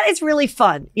so that is really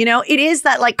fun. It is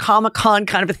that like Comic-Con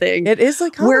kind of a thing. It is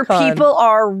like Comic-Con. Where people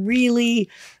are really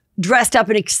dressed up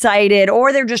and excited,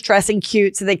 or they're just dressing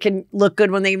cute so they can look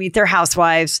good when they meet their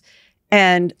housewives.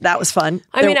 And that was fun.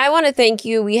 I want to thank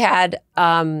you. We had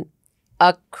a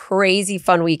crazy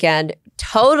fun weekend.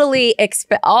 Totally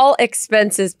all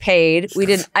expenses paid. We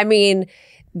didn't,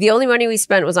 the only money we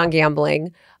spent was on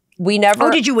gambling. We never.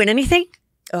 Oh, did you win anything?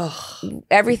 Oh,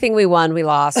 everything we won, we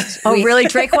lost. Oh, really?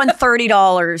 Drake won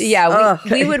 $30. Yeah,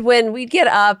 we would win. We'd get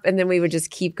up, and then we would just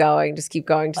keep going. Just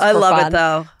I love it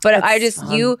though. But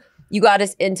you got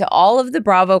us into all of the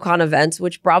BravoCon events,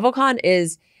 which BravoCon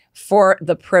is for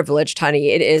the privileged,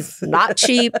 honey. It is not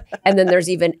cheap, and then there's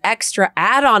even extra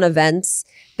add-on events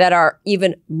that are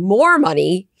even more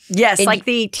money. Yes, like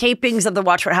the tapings of the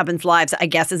Watch What Happens Lives, I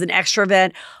guess, is an extra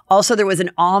event. Also, there was an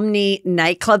Omni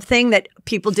nightclub thing that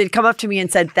people did come up to me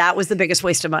and said that was the biggest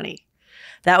waste of money.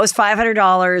 That was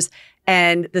 $500.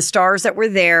 And the stars that were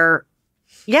there,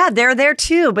 yeah, they're there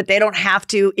too, but they don't have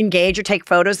to engage or take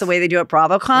photos the way they do at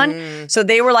BravoCon. So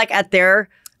they were like at their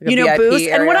Like booths.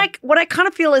 area. And what I kind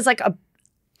of feel is like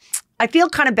I feel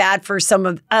kind of bad for some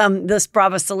of this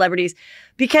Bravo celebrities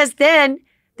because then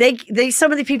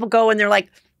some of the people go and they're like,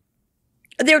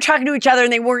 they were talking to each other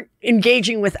and they weren't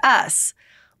engaging with us.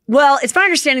 Well, it's my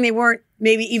understanding they weren't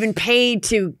maybe even paid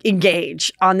to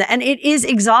engage on that. And it is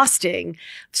exhausting.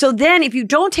 So then if you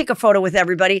don't take a photo with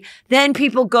everybody, then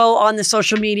people go on the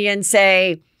social media and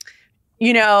say,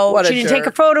 she didn't take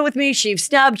a photo with me. She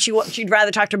snubbed. She'd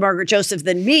rather talk to Margaret Joseph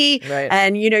than me. Right.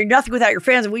 And, nothing without your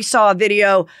fans. And we saw a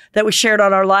video that we shared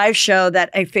on our live show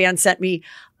that a fan sent me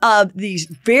of these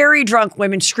very drunk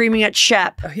women screaming at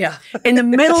Shep in the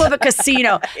middle of a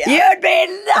casino. You'd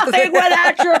be nothing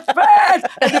without your friends.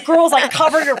 And the girl's like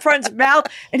covering her friend's mouth.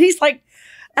 And he's like,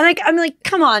 I'm like,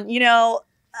 come on,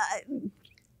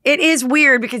 it is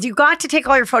weird because you got to take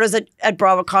all your photos at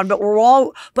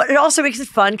BravoCon, but it also makes it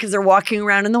fun because they're walking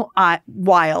around in the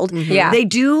wild. Mm-hmm.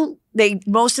 Yeah.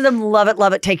 Most of them love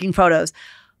it taking photos.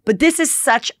 But this is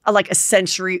such a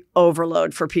sensory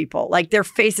overload for people. Like their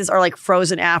faces are like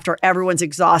frozen after. Everyone's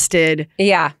exhausted.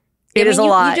 Yeah. It is a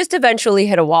lot. You just eventually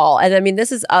hit a wall. And I mean,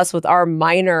 this is us with our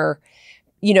minor,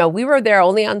 we were there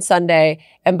only on Sunday.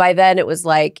 And by then it was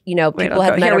like, people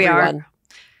had met everyone.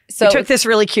 So we took this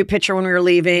really cute picture when we were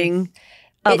leaving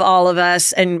of all of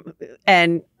us. And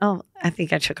I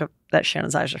think I took that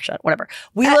Shannon's eyes are shut. Whatever.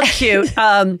 We look cute.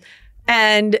 And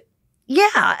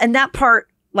that part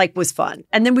was fun.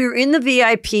 And then we were in the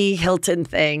VIP Hilton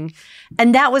thing.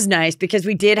 And that was nice because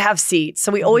we did have seats.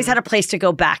 So we always had a place to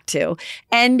go back to.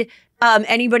 And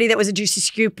anybody that was a Juicy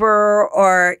Scooper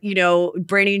or,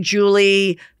 Brandy and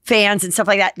Julie fans and stuff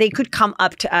like that, they could come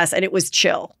up to us and it was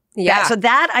chill. Yeah. So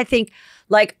that I think,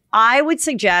 I would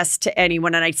suggest to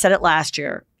anyone, and I said it last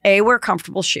year, A, wear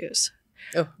comfortable shoes.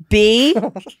 Oh. B,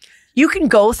 you can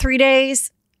go 3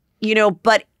 days,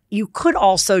 but you could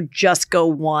also just go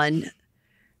one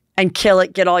and kill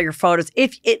it, get all your photos.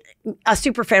 If a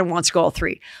super fan wants to go all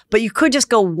 3, but you could just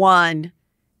go one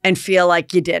and feel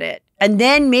like you did it. And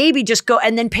then maybe just go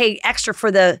and then pay extra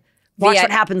for the Watch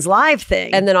What Happens Live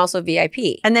thing. And then also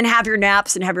VIP. And then have your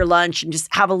naps and have your lunch and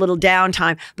just have a little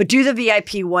downtime. But do the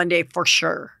VIP one day for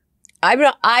sure.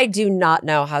 I do not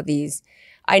know how these,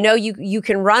 I know you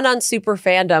can run on super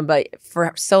fandom but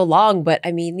for so long, but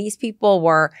I mean, these people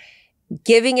were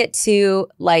giving it to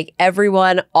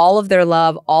everyone, all of their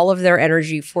love, all of their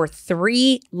energy for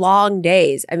 3 long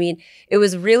days. I mean, it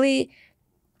was really,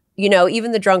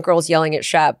 even the drunk girls yelling at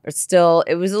Shep, it was still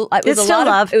love. It's still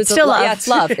love. Yeah, it's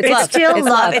love. It's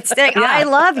love. It's I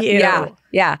love you. Yeah.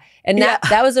 Yeah. And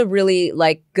that was a really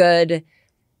good,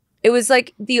 it was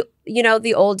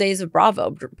the old days of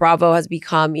Bravo. Bravo has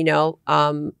become,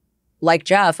 like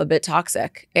Jeff, a bit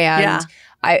toxic. And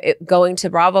going to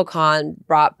BravoCon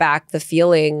brought back the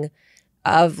feeling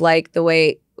of the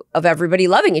way of everybody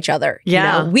loving each other.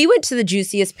 Yeah. We went to the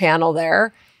juiciest panel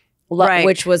there,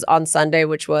 which was on Sunday,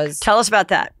 Tell us about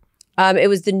that. It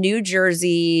was the New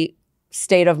Jersey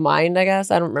State of Mind, I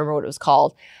guess. I don't remember what it was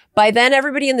called. By then,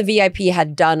 everybody in the VIP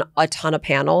had done a ton of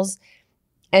panels.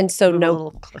 And so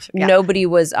nobody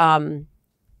was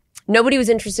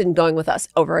interested in going with us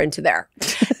over into there.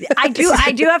 I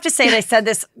do have to say, and I said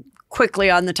this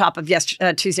quickly on the top of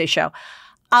Tuesday's show.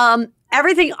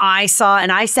 Everything I saw,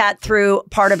 and I sat through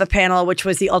part of a panel, which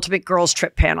was the Ultimate Girls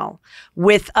Trip panel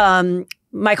with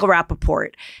Michael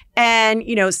Rappaport. And,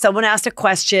 someone asked a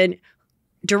question,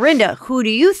 Dorinda, who do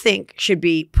you think should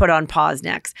be put on pause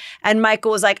next? And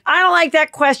Michael was like, I don't like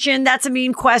that question. That's a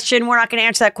mean question. We're not going to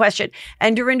answer that question.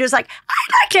 And Dorinda was like,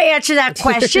 I'd like to answer that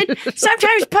question.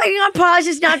 Sometimes putting on pause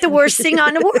is not the worst thing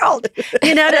on the world.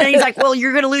 And he's like, well,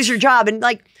 you're going to lose your job. And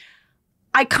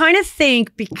I kind of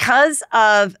think because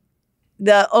of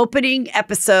the opening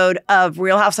episode of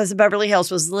Real Housewives of Beverly Hills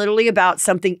was literally about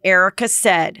something Erica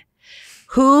said.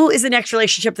 Who is the next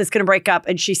relationship that's going to break up?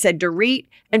 And she said Dorit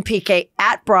and PK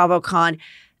at BravoCon.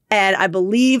 And I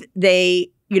believe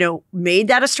they, made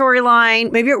that a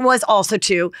storyline. Maybe it was also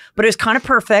too, but it was kind of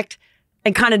perfect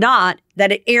and kind of not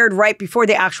that it aired right before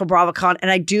the actual BravoCon. And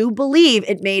I do believe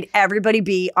it made everybody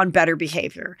be on better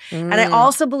behavior. And I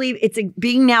also believe it's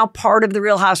being now part of the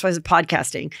Real Housewives of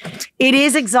Podcasting. It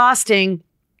is exhausting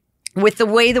with the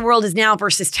way the world is now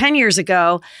versus 10 years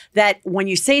ago, that when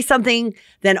you say something,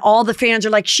 then all the fans are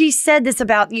like, she said this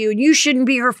about you and you shouldn't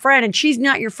be her friend and she's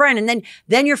not your friend. And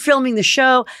then you're filming the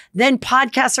show. Then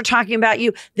podcasts are talking about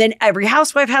you. Then every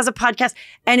housewife has a podcast.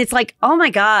 And it's like, oh my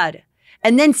God.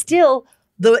 And then still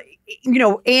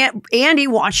Andy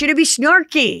wants you to be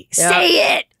snarky.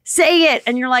 Yeah. Say it.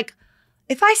 And you're like,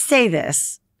 if I say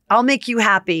this, I'll make you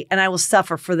happy and I will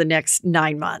suffer for the next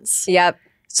 9 months. Yep.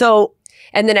 So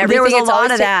And then everything, there was a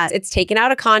lot of that. It's taken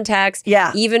out of context.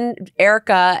 Yeah. Even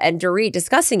Erica and Dorit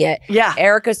discussing it. Yeah.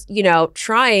 Erica's,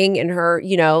 trying in her,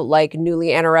 like newly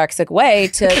anorexic way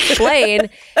to explain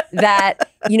that,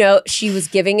 she was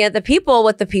giving it the people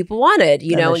what the people wanted,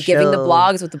 and giving the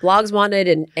blogs what the blogs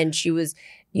wanted. And she was,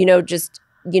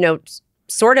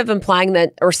 sort of implying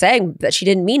that or saying that she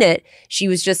didn't mean it. She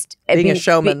was just being a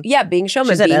showman. Being a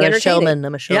showman, She said, being I'm a entertaining. showman.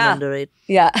 I'm a showman, Dorit.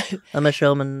 Yeah. I'm a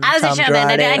showman. I was a showman,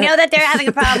 and I know that they're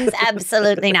having problems.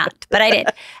 Absolutely not, but I did.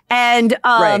 And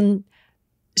Right.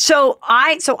 so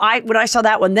I when I saw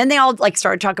that one, then they all like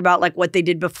started talking about like what they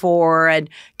did before, and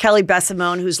Kelly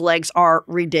Bessimone, whose legs are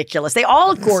ridiculous. They all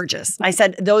look gorgeous. I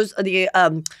said those are the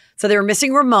so they were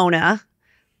missing Ramona.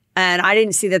 And I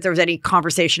didn't see that there was any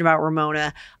conversation about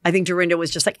Ramona. I think Dorinda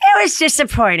was just like, it was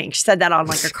disappointing. She said that on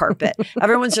like a carpet.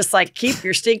 Everyone's just like, keep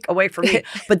your stink away from me.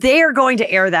 But they are going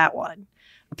to air that one.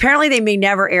 Apparently they may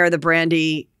never air the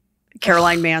Brandy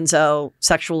Caroline Manzo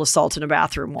sexual assault in a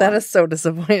bathroom one. That is so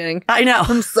disappointing. I know.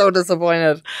 I'm so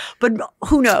disappointed. But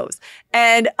who knows?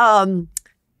 And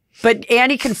but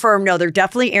Andy confirmed, no, they're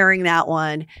definitely airing that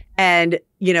one. And,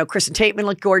 Kristen Tateman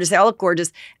looked gorgeous. They all look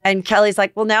gorgeous. And Kelly's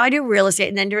like, well, now I do real estate.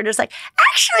 And then Dorinda's like,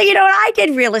 actually, I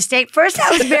did real estate. First, I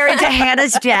was married to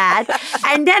Hannah's dad.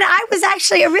 And then I was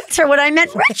actually a realtor when I met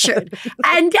Richard.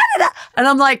 And And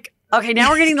I'm like, okay,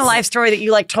 now we're getting the life story that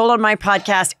you like told on my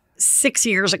podcast 6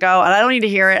 years ago. And I don't need to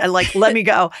hear it. And like, let me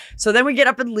go. So then we get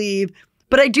up and leave.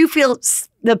 But I do feel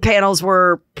the panels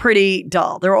were pretty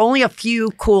dull. There were only a few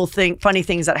cool funny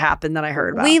things that happened that I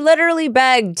heard about. We literally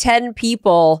begged 10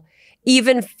 people,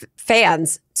 even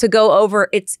fans, to go over.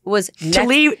 It was to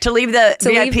leave the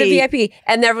VIP.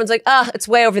 And everyone's like, it's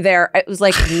way over there. It was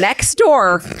like next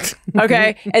door.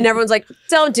 Okay. And everyone's like,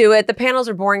 don't do it. The panels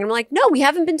are boring. And I'm like, no, we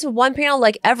haven't been to one panel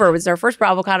like ever. It was our first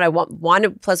BravoCon. I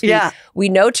wanted, plus we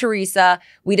know Teresa.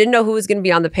 We didn't know who was going to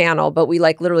be on the panel, but we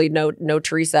like literally know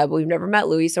Teresa, but we've never met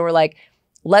Louis. So we're like,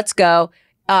 let's go.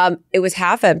 It was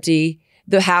half empty.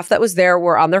 The half that was there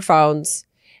were on their phones.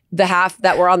 The half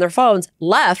that were on their phones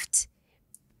left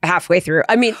halfway through.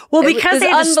 I mean, because they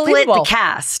had to split the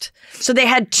cast. So they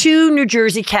had 2 New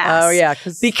Jersey casts. Oh, yeah.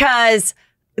 Because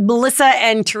Melissa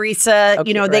and Teresa,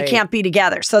 they can't be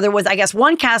together. So there was, I guess,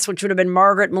 one cast, which would have been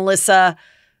Margaret, Melissa,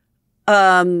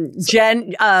 Jen,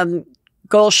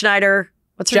 Goldschneider.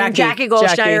 What's her name? Jackie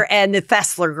Goldschneider and the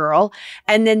Fessler girl.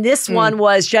 And then this one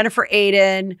was Jennifer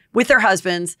Aydin with their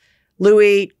husbands,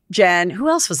 Louis, Jen. Who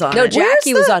else was on? No,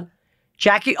 Jackie was on.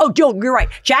 Jackie. Oh, you're right.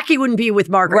 Jackie wouldn't be with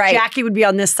Margaret. Right. Jackie would be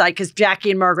on this side because Jackie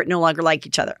and Margaret no longer like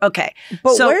each other. Okay.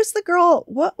 But where's the girl?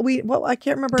 What I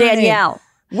can't remember Danielle. her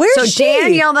name. Where's she?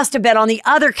 Danielle must have been on the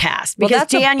other cast because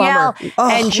Danielle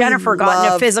and Jennifer got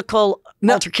in a physical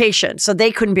altercation. So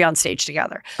they couldn't be on stage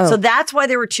together. Oh. So that's why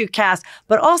there were 2 casts.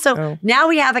 But also now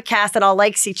we have a cast that all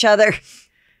likes each other.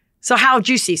 So how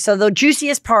juicy? So the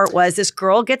juiciest part was this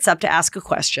girl gets up to ask a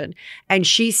question and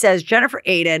she says, Jennifer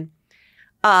Aydin,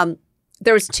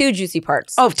 there was 2 juicy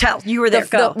parts. Oh, you were there.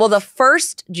 Go. The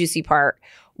first juicy part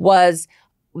was,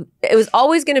 it was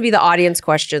always going to be the audience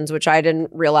questions, which I didn't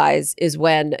realize is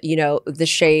when, the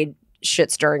shade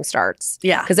shit stirring starts.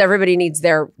 Yeah. Because everybody needs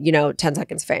their, 10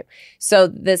 seconds of fame. So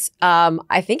this,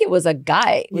 I think it was a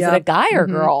guy. Was it a guy or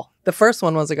girl? The first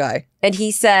one was a guy. And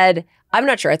he said, I'm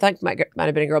not sure. I thought it might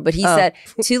have been a girl, but he said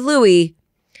to Louis,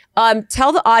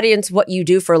 tell the audience what you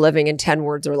do for a living in 10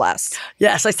 words or less.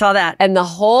 Yes, I saw that. And the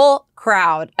whole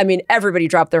crowd, I mean, everybody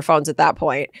dropped their phones at that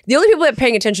point. The only people that were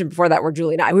paying attention before that were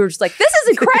Julie and I. We were just like, this is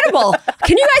incredible.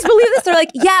 Can you guys believe this? They're like,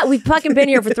 yeah, we've fucking been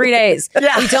here for 3 days.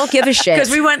 Yeah. We don't give a shit.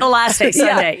 Because we went the last day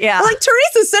Sunday. Yeah. Like,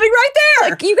 Teresa's sitting right there.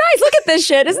 Like, you guys, look at this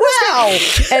shit. Isn't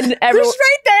this great? And everyone,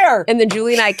 right there. And then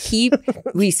Julie and I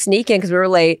we sneak in because we were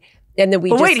late. And then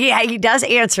he does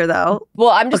answer though. Well,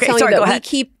 I'm just telling you that we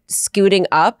keep scooting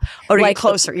up. Or like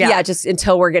closer, yeah. Yeah, just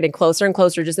until we're getting closer and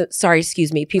closer. Sorry,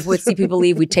 excuse me. People would see people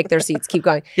leave, we'd take their seats, keep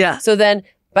going. Yeah. So then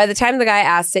by the time the guy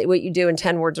asked it, what you do in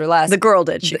 10 words or less. The girl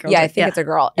did. I think it's a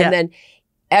girl. Yeah. And then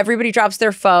everybody drops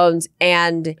their phones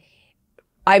and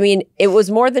I mean, it was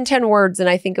more than 10 words, and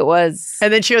I think it was.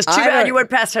 And then she goes, too bad you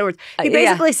went past 10 words. He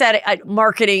basically said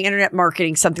marketing, internet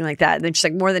marketing, something like that. And then she's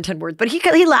like, more than 10 words. But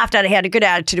he laughed at it. He had a good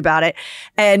attitude about it.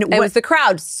 And it was the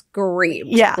crowd screamed.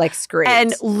 Yeah. Like screamed.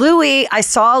 And Louis, I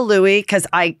saw Louis because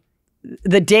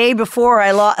the day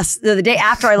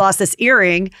after I lost this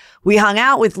earring, we hung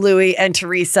out with Louis and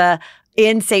Teresa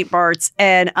in St. Bart's.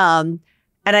 And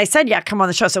I said, yeah, come on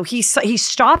the show. So he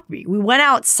stopped me. We went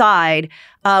outside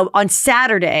on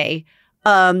Saturday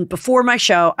before my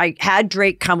show. I had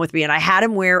Drake come with me and I had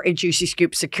him wear a Juicy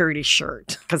Scoop security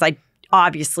shirt because I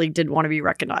obviously didn't want to be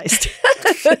recognized.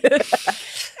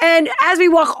 And as we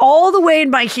walk all the way in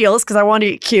my heels, because I want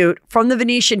to get cute, from the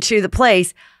Venetian to the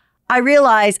place, I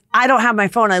realize I don't have my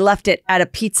phone. I left it at a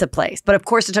pizza place. But of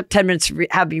course, it took 10 minutes to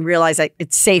have me realize that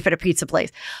it's safe at a pizza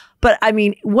place. But I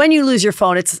mean, when you lose your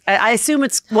phone, I assume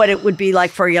it's what it would be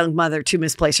like for a young mother to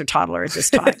misplace her toddler at this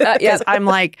time. Because I'm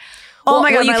like, oh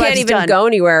my God, you my can't life's even done. go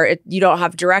anywhere. You don't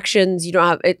have directions. You don't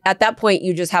have it. At that point,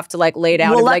 you just have to like lay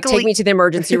down and like take me to the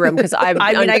emergency room because I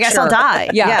guess I'll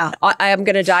die. Yeah. I am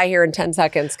going to die here in 10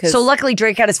 seconds. So luckily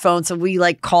Drake had his phone. So we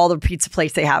like call the pizza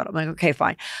place. They have it. I'm like, okay,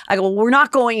 fine. I go, well, we're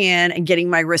not going in and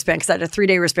getting my wristband because I had a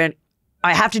 3-day wristband.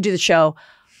 I have to do the show.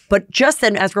 But just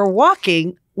then as we're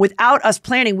walking, without us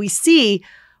planning, we see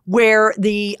where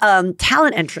the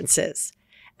talent entrance is.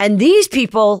 And these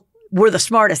people were the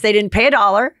smartest. They didn't pay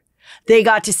 $1. They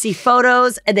got to see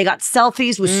photos and they got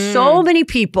selfies with so many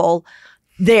people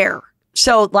there.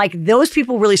 So like those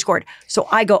people really scored. So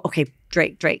I go, okay,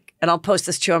 Drake. And I'll post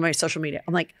this too on my social media.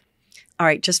 I'm like, all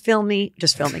right, just film me.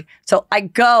 So I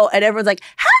go and everyone's like,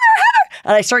 Heather.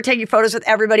 And I start taking photos with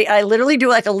everybody. And I literally do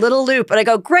like a little loop and I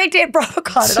go, great day at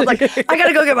BravoCon. And I'm like, I got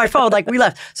to go get my phone. Like we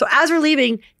left. So as we're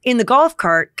leaving in the golf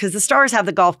cart, because the stars have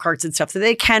the golf carts and stuff, so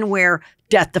they can wear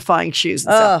death-defying shoes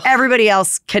and stuff. Everybody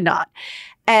else cannot.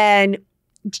 And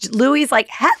Louis like,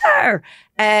 Heather.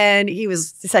 And he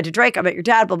said to Drake, I met your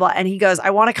dad, blah, blah. And he goes, I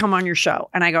want to come on your show.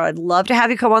 And I go, I'd love to have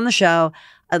you come on the show.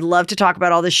 I'd love to talk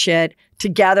about all this shit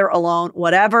together, alone,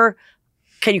 whatever.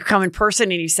 Can you come in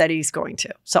person? And he said he's going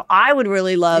to. So I would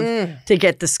really love to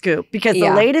get the scoop because the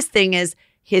latest thing is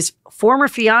his former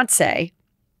fiance,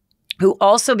 who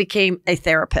also became a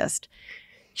therapist.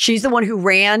 She's the one who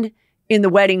ran in the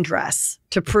wedding dress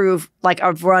to prove like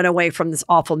I've run away from this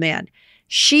awful man.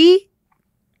 She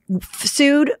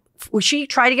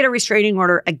tried to get a restraining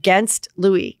order against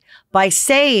Louis by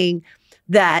saying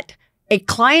that a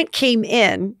client came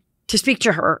in to speak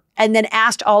to her and then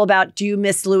asked all about, do you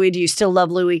miss Louis? Do you still love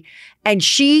Louis? And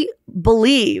she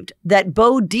believed that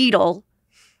Bo Dietl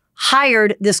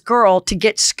hired this girl to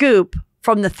get scoop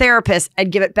from the therapist and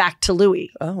give it back to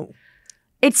Louis. Oh.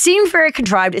 It seemed very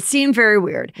contrived. It seemed very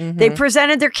weird. They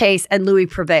presented their case and Louis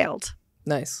prevailed.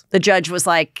 Nice. The judge was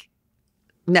like,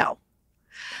 no.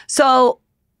 So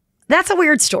that's a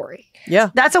weird story.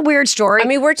 Yeah. That's a weird story. I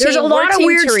mean, there's a lot of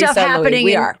weird stuff happening.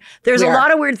 There's a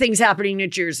lot lot of weird things happening in New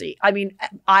Jersey. I mean,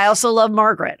 I also love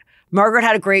Margaret. Margaret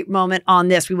had a great moment on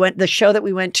this. The show that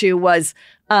we went to was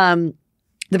the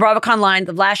BravoCon line,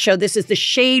 the last show. This is the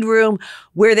Shade Room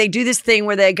where they do this thing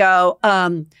where they go,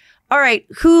 all right,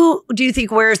 who do you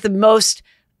think wears the most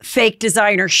fake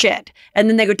designer shit? And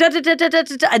then they go, da, da, da, da, da,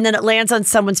 da, and then it lands on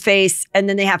someone's face and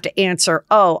then they have to answer,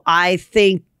 oh, I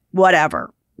think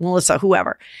whatever, Melissa,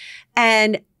 whoever.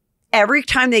 And every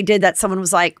time they did that, someone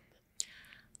was like,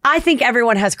 I think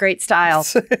everyone has great style.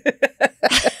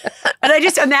 And I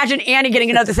just imagine Annie getting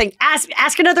another thing.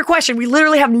 Ask another question. We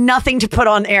literally have nothing to put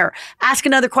on air. Ask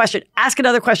another question.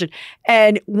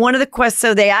 And one of the questions,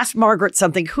 so they asked Margaret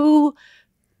something. Who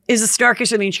is the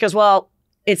snarkiest? I mean, she goes, well,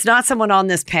 it's not someone on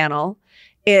this panel.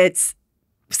 It's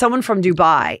someone from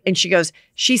Dubai. And she goes,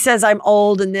 she says I'm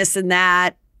old and this and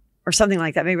that or something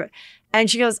like that. Maybe. And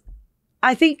she goes,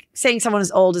 I think saying someone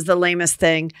is old is the lamest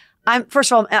thing.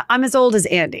 First of all, I'm as old as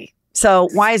Andy. So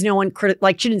why is no one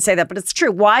like she didn't say that, but it's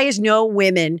true. Why is no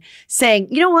women saying,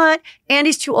 you know what?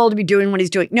 Andy's too old to be doing what he's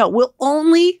doing. No, we'll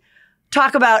only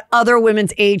talk about other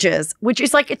women's ages, which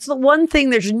is like, it's the one thing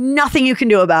there's nothing you can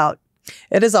do about.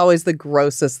 It is always the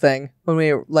grossest thing when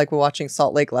we were watching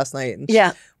Salt Lake last night. And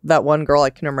that one girl, I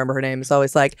can remember her name, is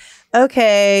always like,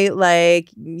 okay, like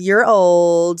you're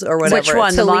old or whatever. Which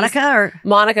one? Monica or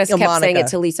Monica kept saying it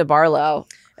to Lisa Barlow.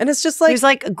 And it's just like, he's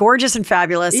like gorgeous and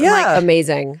fabulous. Yeah. And like,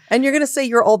 amazing. And you're going to say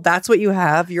you're old. That's what you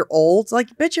have. You're old. Like,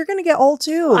 bitch, you're going to get old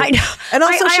too. I know. And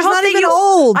also, she's not even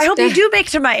old. I hope you do make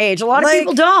it to my age. A lot of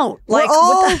people don't. Like,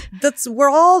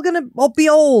 we're all going to be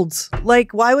old.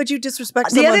 Like, why would you disrespect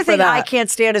someone for that? The other thing I can't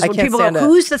stand is when people go,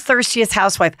 who's the thirstiest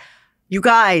housewife? You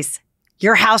guys,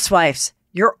 you're housewives.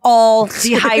 You're all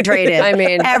dehydrated. I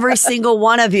mean, every single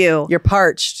one of you. You're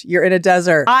parched. You're in a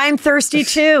desert. I'm thirsty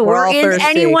too.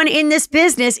 Anyone in this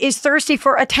business is thirsty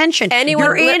for attention.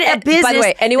 You're in a business by the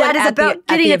way, anyone that is about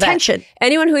getting attention.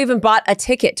 Anyone who even bought a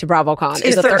ticket to BravoCon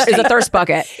is a thirst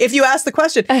bucket. If you ask the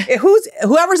question,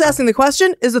 whoever's asking the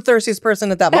question is the thirstiest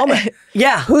person at that moment.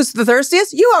 Yeah. Who's the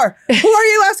thirstiest? You are. Who are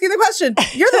you asking the question?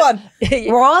 You're the one.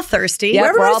 We're all thirsty.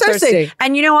 Yeah, we're all thirsty.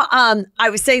 And you know, I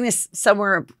was saying this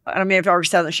somewhere, I may have already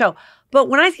said on the show, but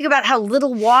when I think about how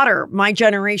little water my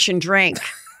generation drank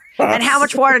and how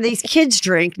much water these kids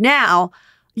drink now,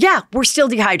 Yeah, we're still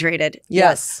dehydrated.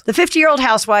 Yes. The 50-year-old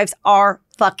housewives are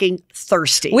fucking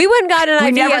thirsty. We went and got an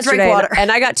IV never yesterday, drank water.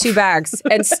 and I got 2 bags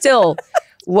and still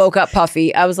woke up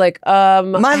puffy. I was like, My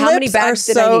how lips many bags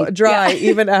are did I so need? dry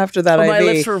even after that Oh, IV. my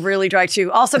lips were really dry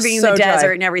too. Also being in So the desert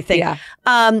dry. and everything. Yeah.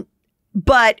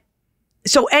 But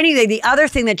so anyway, the other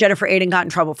thing that Jennifer Aydin got in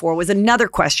trouble for was another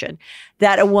question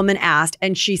that a woman asked.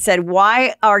 And she said,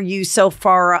 why are you so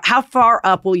far up? How far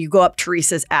up will you go up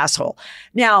Teresa's asshole?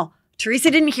 Now,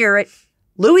 Teresa didn't hear it.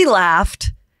 Louis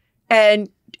laughed. And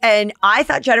I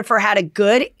thought Jennifer had a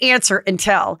good answer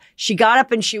until she got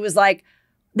up and she was like,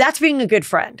 that's being a good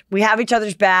friend. We have each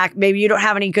other's back. Maybe you don't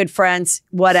have any good friends,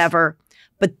 whatever.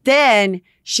 But then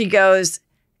she goes,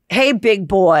 hey, big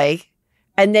boy.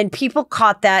 And then people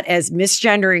caught that as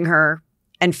misgendering her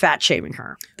and fat shaming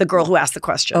her, the girl who asked the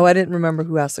question. Oh, I didn't remember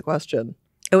who asked the question.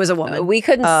 It was a woman. We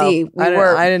couldn't see. I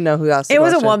didn't know who asked the It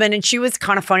was question. a woman, and she was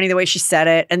kind of funny the way she said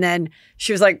it. And then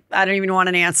she was like, I don't even want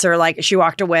an answer. Like, she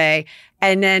walked away.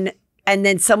 And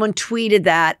then someone tweeted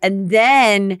that. And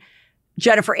then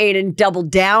Jennifer Aydin doubled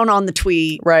down on the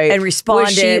tweet and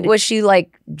responded. Was she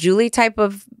like Julie type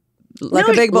of Like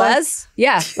a big boy? Les?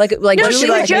 Yeah. Like No, Julie, she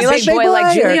like was just big boy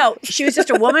like Julie. No, she was just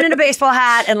a woman in a baseball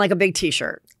hat and like a big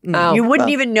t-shirt. Oh, You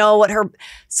wouldn't even know what her.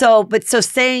 So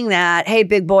saying that, hey,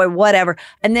 big boy, whatever.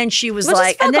 And then she was Well,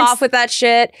 like, just and fuck then off with that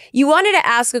shit. You wanted to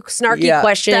ask a snarky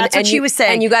question. That's what and she you, was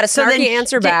saying. And you got a So snarky then-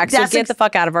 answer back. So that's get the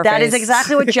fuck out of our face. That is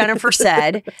exactly what Jennifer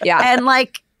said. Yeah. And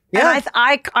like, Yeah.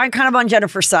 and I'm kind of on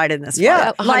Jennifer's side in this.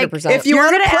 Yeah, part. Like, 100%. If you you're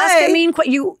wanna going to ask play- a mean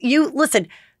question, you listen,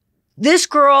 this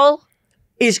girl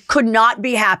could not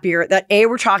be happier that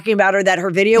we're talking about her, that her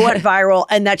video went viral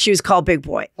and that she was called big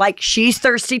boy. Like, she's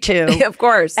thirsty too. Of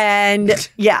course. And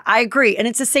yeah, I agree. And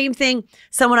it's the same thing.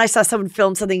 I saw someone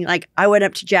film something like, I went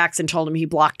up to Jax and told him he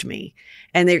blocked me.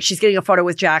 And she's getting a photo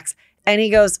with Jax. And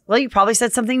he goes, well, you probably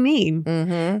said something mean.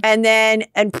 Mm-hmm.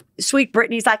 And sweet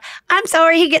Brittany's like, I'm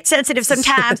sorry, he gets sensitive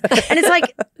sometimes. And it's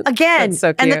like, again, That's so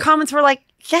and the cute. comments were like,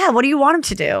 yeah, what do you want him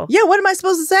to do? Yeah, what am I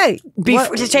supposed to say?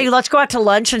 To say, let's go out to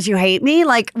lunch since you hate me?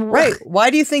 Like, Right. Why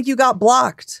do you think you got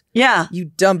blocked? Yeah. You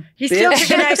dumb He bitch. still took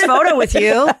a nice photo with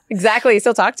you. Exactly. He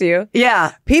still talk to you.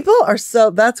 Yeah. People are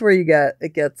that's where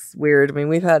it gets weird. I mean,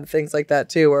 we've had things like that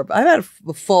too, where I've had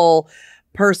a full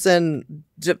person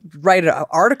write an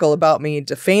article about me,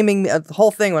 defaming me, the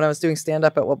whole thing when I was doing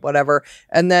stand-up at whatever,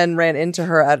 and then ran into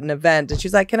her at an event and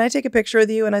she's like, can I take a picture with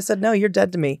you? And I said, no, you're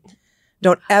dead to me.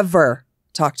 Don't ever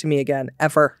talk to me again,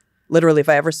 ever. Literally, if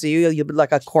I ever see you, you'll be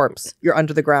like a corpse. You're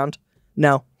under the ground.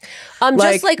 No.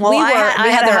 Just like Well, we were. I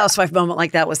we had a their- housewife moment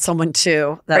like that with someone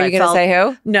too. That Are I you going to felt- say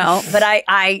who? No, but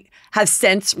I have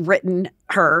since written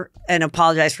her and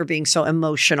apologized for being so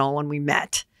emotional when we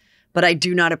met. But I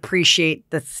do not appreciate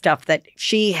the stuff that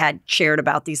she had shared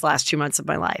about these last 2 months of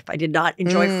my life. I did not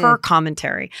enjoy her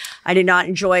commentary. I did not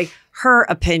enjoy her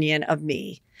opinion of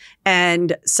me.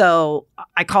 And so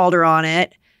I called her on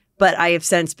it. But I have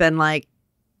since been like,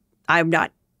 I'm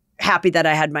not happy that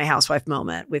I had my housewife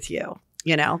moment with you.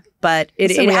 You know, but it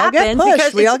Listen, we all get happened pushed.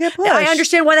 because We all get pushed. I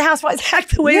understand why the housewives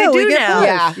act the way Yeah, they we do get now. pushed.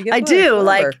 Yeah. You get I pushed, do. whatever.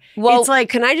 Like, Well, it's like,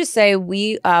 can I just say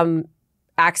we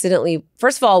accidentally,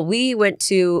 first of all, we went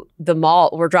to the mall.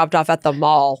 We're dropped off at the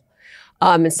mall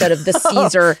instead of the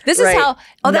Caesar. This is right.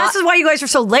 how. this is why you guys are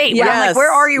so late. Yeah. Yeah. I'm like,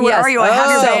 where are you? Where Yes. are you? I have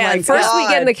your Oh, van. my First, we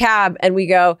get in the cab and we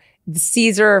go the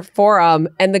Caesar Forum,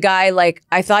 and the guy, like,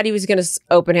 I thought he was going to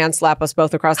open hand slap us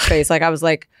both across the face. Like, I was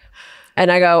like,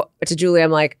 and I go to Julie,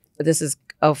 I'm like, this is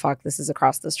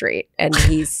across the street, and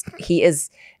he is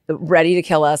ready to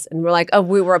kill us. And we're like, oh,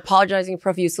 we were apologizing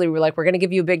profusely. We were like, we're going to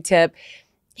give you a big tip.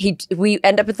 We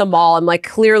end up at the mall. I'm like,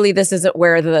 clearly this isn't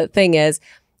where the thing is.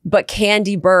 But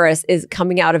Candy Burris is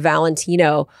coming out of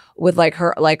Valentino with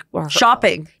her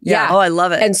Shopping. Yeah. Oh, I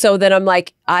love it. And so then I'm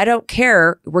like, I don't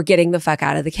care. We're getting the fuck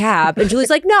out of the cab. And Julie's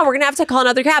like, no, we're going to have to call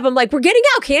another cab. I'm like, we're getting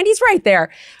out. Candy's right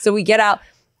there. So we get out.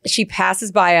 She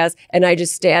passes by us and I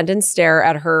just stand and stare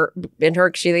at her.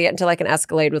 She get into like an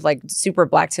Escalade with like super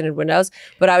black tinted windows.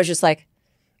 But I was just like,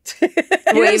 you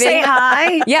didn't say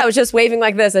hi. yeah, I was just waving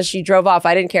like this as she drove off.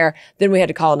 I didn't care. Then we had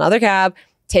to call another cab,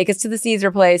 take us to the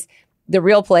Caesar place, the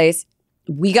real place.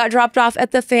 We got dropped off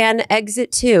at the fan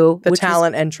exit too. The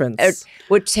talent entrance.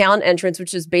 Talent entrance,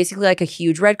 which is basically like a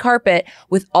huge red carpet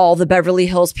with all the Beverly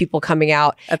Hills people coming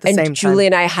out. At the same time. Julie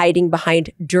and I hiding behind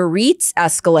Dorit's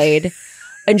Escalade.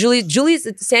 And Julie's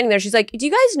standing there. She's like, do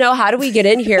you guys know, how do we get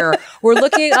in here? We're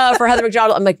looking for Heather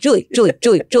McDonald. I'm like, Julie, get out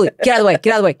of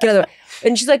the way.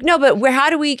 And she's like, no, but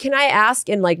can I ask?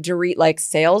 And like Dorit, like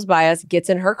sales by us, gets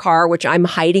in her car, which I'm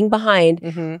hiding behind.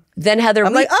 Mm-hmm. Then Heather,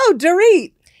 I'm like, oh,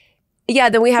 Dorit. yeah,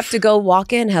 then we have to go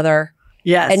walk in, Heather.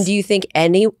 Yes. And do you think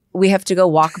we have to go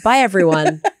walk by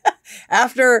everyone.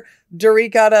 After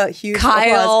Dorit got a huge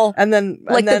Kyle, applause, and then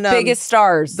the biggest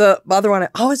stars. The other one, I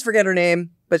always forget her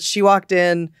name, but she walked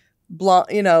in, blonde.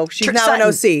 You know, she's Trish now Sutton.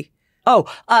 an OC.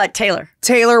 Oh, Taylor.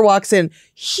 Taylor walks in,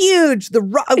 huge,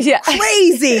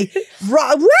 crazy,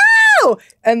 wow!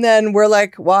 And then we're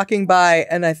like walking by,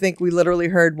 and I think we literally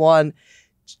heard one,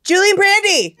 Julie and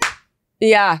Brandy.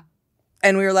 Yeah.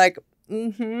 And we were like,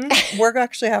 we're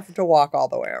actually having to walk all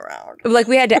the way around. Like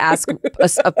we had to ask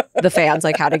the fans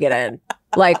like how to get in.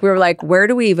 Like we were like, where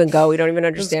do we even go? We don't even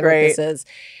understand what this is.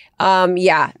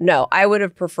 No, I would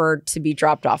have preferred to be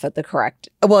dropped off at the correct.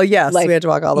 Well, yes, we had to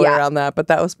walk all the way around that, but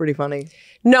that was pretty funny.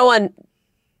 No one,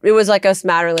 it was like us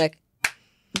mattering like,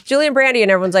 Julie and Brandy,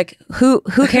 and everyone's like, who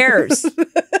cares?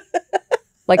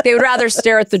 Like they would rather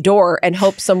stare at the door and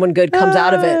hope someone good comes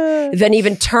out of it than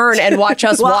even turn and watch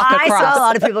us walk across. I saw a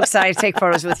lot of people excited to take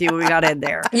photos with you when we got in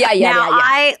there. Yeah.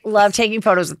 I love taking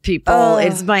photos with people.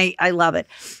 I love it.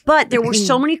 But there were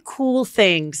so many cool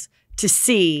things to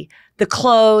see. The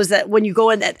clothes that when you go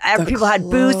in, that people had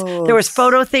booths. There was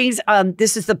photo things.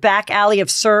 This is the back alley of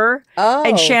Sir.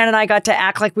 And Shannon and I got to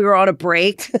act like we were on a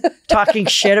break, talking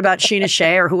shit about Sheena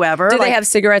Shea or whoever. Do they have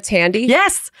cigarettes handy?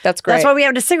 Yes. That's great. That's why we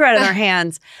have a cigarette in our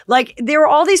hands. Like there were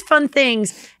all these fun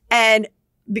things. And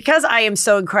because I am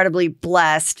so incredibly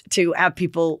blessed to have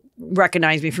people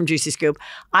recognize me from Juicy Scoop,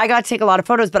 I got to take a lot of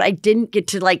photos, but I didn't get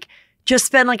to like just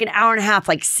spend like an hour and a half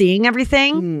like seeing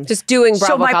everything. Just doing BravoCon.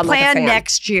 So my plan like a fan.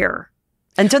 next year.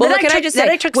 And so then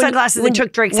I took sunglasses and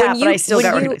took Drake's hat, but I still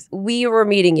got organized. We were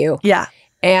meeting you. Yeah.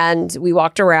 And we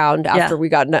walked around after we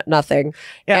got nothing.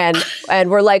 Yeah. And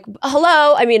we're like,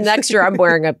 hello. I mean, next year I'm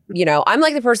wearing I'm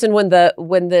like the person when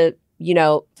the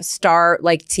star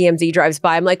like TMZ drives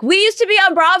by, I'm like, we used to be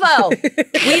on Bravo. We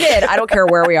did. I don't care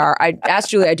where we are. I asked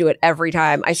Julie, I do it every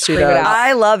time. I scream it out.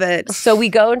 I love it. So we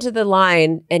go into the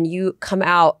line and you come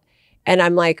out and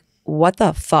I'm like, what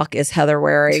the fuck is Heather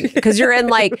wearing? Because you're in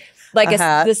like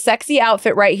the sexy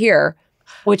outfit right here,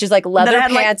 which is like leather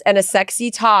pants and a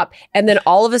sexy top. And then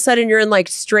all of a sudden you're in like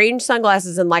strange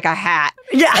sunglasses and like a hat.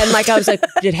 Yeah. And like, I was like,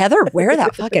 did Heather wear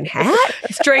that fucking hat?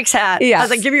 It's Drake's hat. Yeah. I was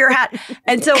like, give me your hat.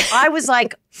 And so I was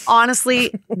like,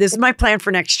 honestly, this is my plan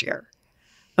for next year.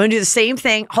 I'm going to do the same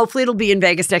thing. Hopefully it'll be in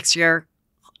Vegas next year.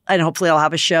 And hopefully I'll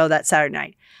have a show that Saturday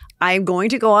night. I'm going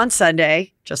to go on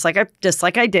Sunday, just like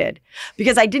I did.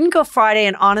 Because I didn't go Friday.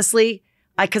 And honestly,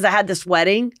 because I had this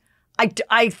wedding,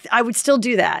 I would still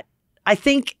do that. I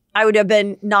think I would have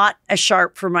been not as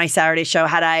sharp for my Saturday show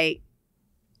had I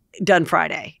done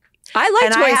Friday. I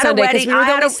liked going Sunday because we were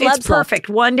the only celebs. It's perfect.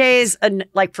 One day is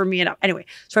like for me enough. Anyway,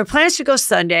 so my plan is to go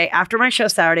Sunday after my show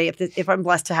Saturday if I'm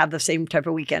blessed to have the same type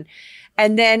of weekend.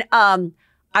 And then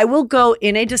I will go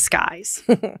in a disguise.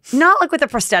 Not like with a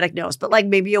prosthetic nose, but like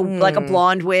maybe like a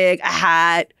blonde wig, a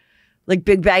hat, like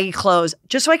big baggy clothes,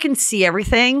 just so I can see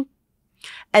everything.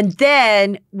 And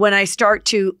then when I start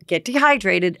to get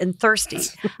dehydrated and thirsty,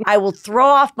 I will throw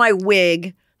off my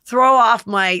wig, throw off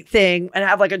my thing, and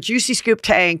have like a Juicy Scoop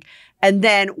tank, and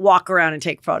then walk around and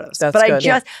take photos. That's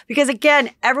good. Because again,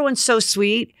 everyone's so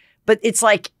sweet, but it's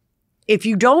like, if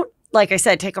you don't, like I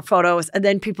said, take a photo, and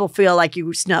then people feel like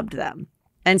you snubbed them.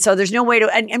 And so there's no way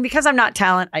to, and because I'm not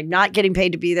talent, I'm not getting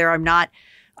paid to be there.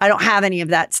 I don't have any of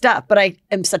that stuff, but I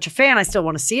am such a fan. I still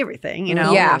want to see everything, you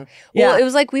know? Yeah. Well, it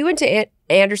was like we went to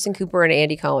Anderson Cooper and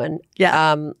Andy Cohen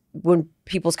when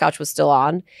People's Couch was still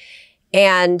on.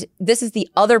 And this is the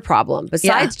other problem,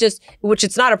 besides just, which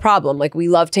it's not a problem. Like we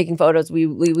love taking photos. We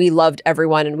loved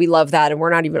everyone and we love that. And we're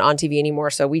not even on TV anymore.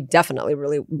 So we definitely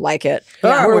really like it.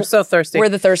 Yeah, we're so thirsty. We're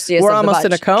the thirstiest. We're of almost the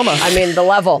bunch. in a coma. I mean, the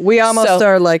level. We almost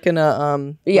are like in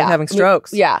a, having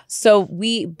strokes. So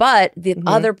but the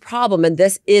other problem, and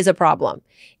this is a problem,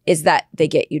 is that they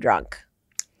get you drunk.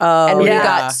 Oh, and we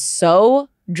got so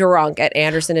drunk at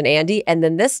Anderson and Andy, and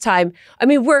then this time, I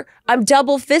mean, I'm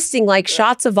double fisting like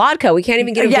shots of vodka. We can't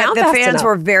even get them down the fast fans enough.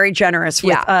 were very generous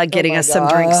with getting us some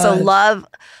drinks. So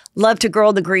love to Girl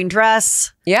in the Green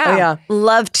Dress.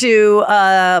 Love to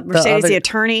Mercedes the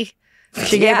attorney.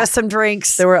 She gave us some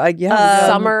drinks. There were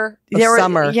Summer.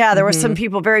 Summer. Yeah, there were some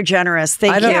people very generous.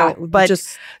 Thank you. But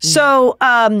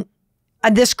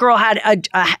this girl had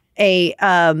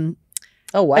a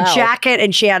jacket,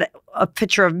 and she had a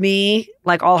picture of me,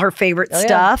 like all her favorite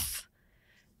stuff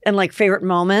and like favorite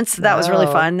moments. So that was really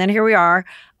fun. Then here we are.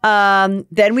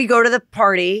 Then we go to the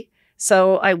party.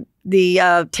 So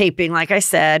the taping, like I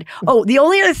said. Oh, the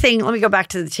only other thing, let me go back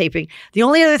to the taping. The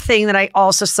only other thing that I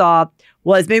also saw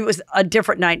was, maybe it was a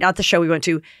different night, not the show we went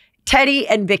to. Teddi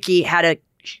and Vicki had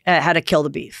to kill the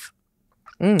beef.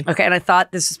 Okay, and I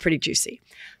thought this was pretty juicy.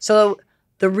 So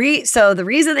the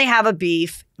reason they have a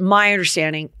beef, my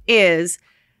understanding, is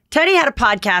Teddi had a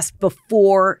podcast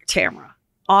before Tamra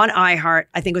on iHeart.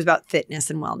 I think it was about fitness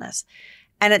and wellness.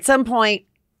 And at some point,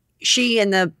 she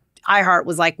and the iHeart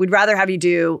was like, we'd rather have you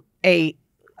do a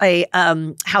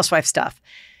housewife stuff.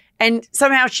 And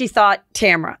somehow she thought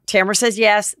Tamra. Tamra says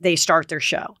yes, they start their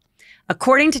show.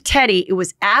 According to Teddi, it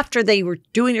was after they were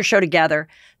doing their show together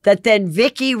that then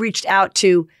Vicki reached out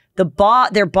to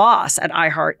their boss at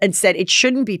iHeart and said, it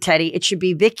shouldn't be Teddi, it should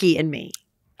be Vicki and me.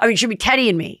 I mean, it should be Teddi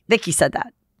and me. Vicki said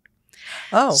that.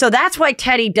 Oh. So that's why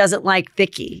Teddi doesn't like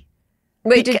Vicki.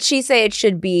 Wait, did she say it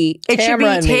should be Tamra? It should be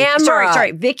Tamra.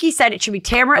 Sorry. Vicki said it should be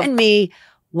Tamra and me.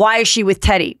 Why is she with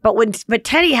Teddi? But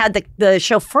Teddi had the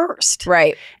show first.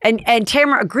 Right. And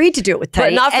Tamra agreed to do it with Teddi.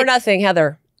 But not for nothing,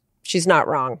 Heather. She's not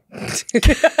wrong.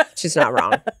 She's not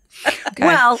wrong. Okay.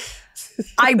 Well,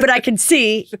 but I can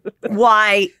see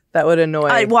why that would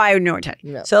annoy. Why annoy Teddi?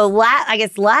 Yeah. So I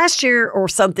guess last year or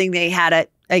something they had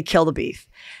a kill the beef,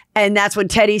 and that's when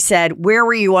Teddi said, "Where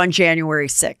were you on January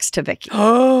 6th?" to Vicki.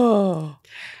 Oh.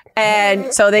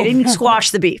 And so they didn't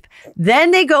squash the beef.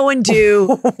 Then they go and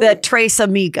do the Tres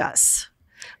Amigas,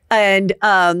 and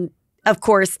of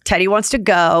course Teddi wants to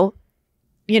go,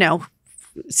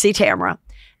 see Tamra.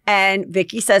 And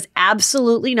Vicki says,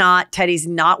 absolutely not. Teddi's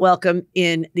not welcome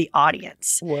in the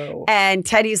audience. Whoa. And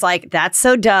Teddi's like, that's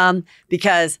so dumb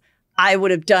because I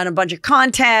would have done a bunch of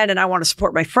content and I want to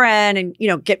support my friend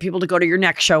and, get people to go to your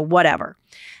next show, whatever.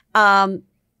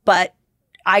 But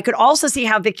I could also see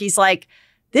how Vicki's like,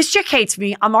 this chick hates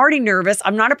me. I'm already nervous.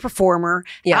 I'm not a performer.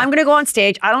 Yeah. I'm going to go on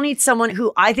stage. I don't need someone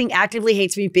who I think actively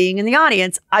hates me being in the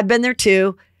audience. I've been there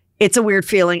too. It's a weird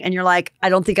feeling. And you're like, I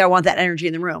don't think I want that energy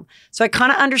in the room. So I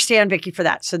kind of understand Vicki for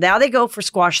that. So now they go for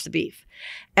squash the beef.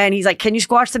 And he's like, can you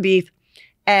squash the beef?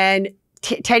 And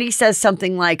Teddi says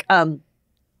something like, the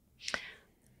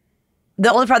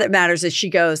only part that matters is she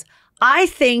goes, I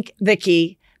think,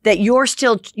 Vicki, that you're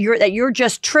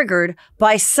just triggered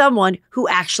by someone who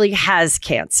actually has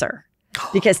cancer.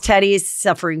 Because Teddi is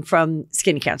suffering from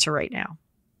skin cancer right now.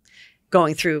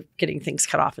 Going through getting things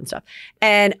cut off and stuff.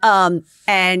 And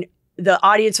the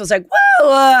audience was like,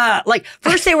 whoa, like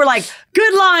first they were like,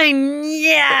 good line.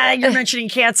 Yeah, you're mentioning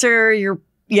cancer.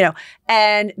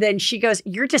 And then she goes,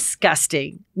 you're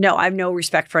disgusting. No, I have no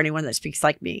respect for anyone that speaks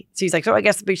like me. So he's like, so I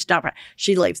guess the beach's not.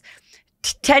 She leaves.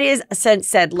 Teddi has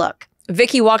said, look.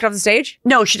 Vicki walked off the stage?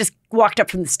 No, she just walked up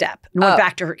from the step and went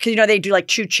back to her. Because, they do like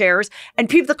 2 chairs. And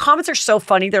the comments are so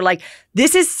funny. They're like,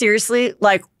 this is seriously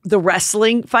like the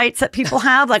wrestling fights that people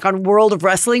have, like on World of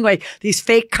Wrestling, like these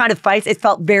fake kind of fights. It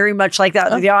felt very much like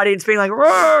that. The audience being like,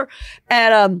 roar.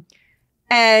 And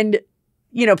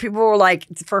people were like,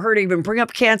 for her to even bring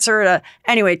up cancer.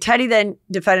 Anyway, Teddi then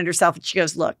defended herself and she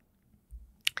goes, look,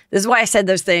 this is why I said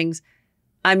those things.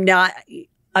 I'm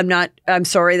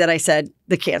sorry that I said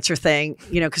the cancer thing,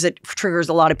 because it triggers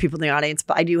a lot of people in the audience,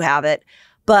 but I do have it.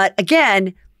 But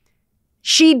again,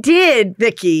 she did,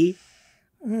 Vicki,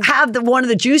 have one of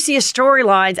the juiciest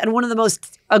storylines and one of the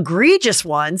most egregious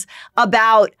ones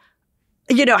about,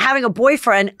 having a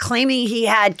boyfriend claiming he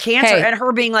had cancer and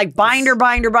her being like, binder,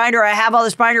 I have all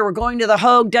this binder. We're going to the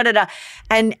Hogue, da-da-da.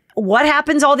 And what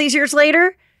happens all these years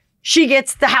later? She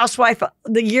gets the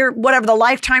the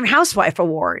Lifetime Housewife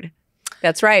Award.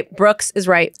 That's right. Brooks is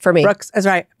right for me. Brooks is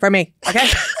right for me. Okay.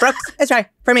 Brooks is right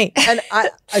for me. And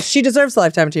she deserves the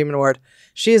Lifetime Achievement Award.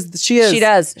 She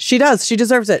does. She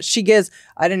deserves it. She gives,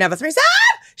 I didn't have a threesome.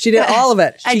 She did all of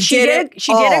it. She did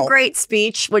a great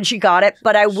speech when she got it.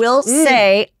 But I will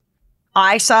say,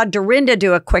 I saw Dorinda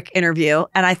do a quick interview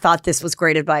and I thought this was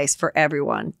great advice for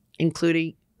everyone,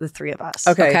 including the 3 of us.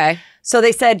 Okay. So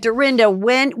they said, Dorinda,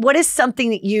 what is something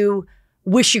that you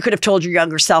wish you could have told your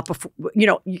younger self before,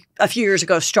 a few years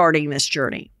ago starting this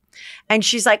journey? And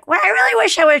she's like, what I really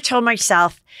wish I would have told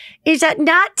myself is that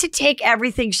not to take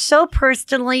everything so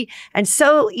personally and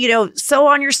so, so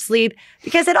on your sleeve,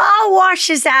 because it all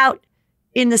washes out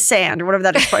in the sand or whatever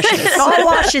that expression is. It all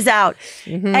washes out.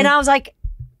 Mm-hmm. And I was like,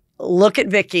 look at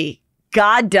Vicki.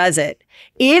 God does it.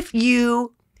 If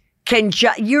you can,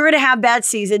 you're going to have bad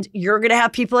seasons. You're going to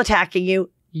have people attacking you.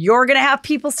 You're going to have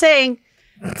people saying,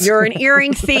 you're an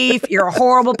earring thief. You're a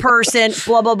horrible person.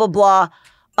 Blah, blah, blah, blah.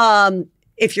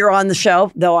 If you're on the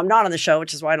show, though I'm not on the show,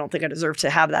 which is why I don't think I deserve to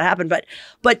have that happen.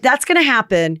 But that's going to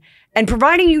happen. And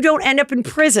providing you don't end up in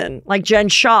prison like Jen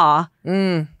Shah,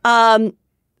 the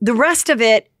rest of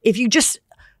it, if you just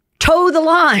toe the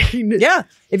line. Yeah.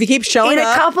 If you keep showing up. In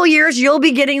a couple years, you'll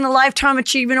be getting the Lifetime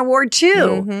Achievement Award too.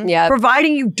 Mm-hmm. Yeah.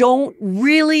 Providing you don't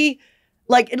really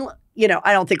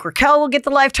I don't think Raquel will get the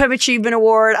Lifetime Achievement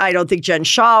Award. I don't think Jen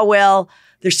Shah will.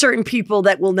 There's certain people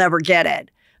that will never get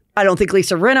it. I don't think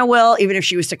Lisa Rinna will. Even if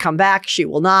she was to come back, she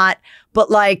will not.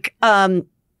 But like,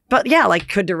 but yeah, like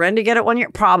could Dorinda get it 1 year?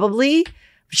 Probably.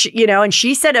 And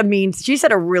she said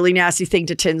a really nasty thing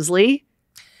to Tinsley.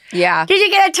 Yeah. Did you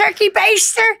get a turkey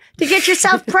baster to get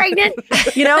yourself pregnant?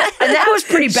 And that was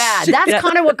pretty bad. That's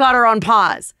kind of what got her on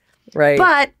pause. Right.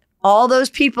 But all those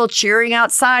people cheering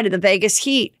outside in the Vegas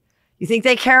heat, you think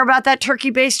they care about that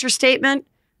turkey baster statement?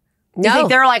 No. You think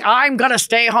they're like, I'm going to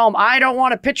stay home. I don't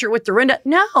want a picture with Dorinda.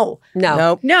 No.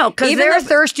 Nope. No, because they're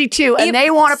thirsty too. And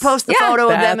they want to post the photo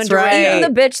of them and Dorinda.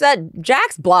 Even the bitch that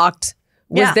Jax blocked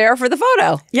was there for the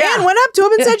photo. Yeah. And went up to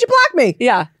him and said, you blocked me.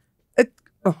 Yeah.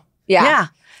 Yeah.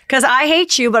 Because I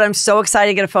hate you, but I'm so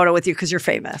excited to get a photo with you because you're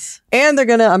famous. And they're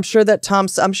going to, I'm sure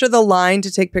the line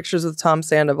to take pictures with Tom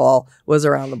Sandoval was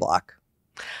around the block.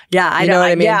 Yeah, I know.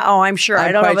 What I mean? Yeah, I'm sure.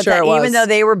 I don't know about that. Even though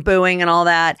they were booing and all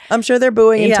that. I'm sure they're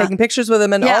booing and taking pictures with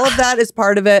him, and all of that is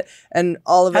part of it. And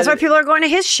all of That's why people are going to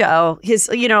his show. His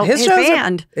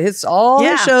band. His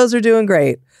shows are doing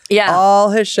great. Yeah,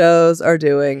 all his shows are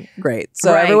doing great.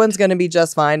 So everyone's going to be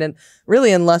just fine. And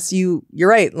really, unless you're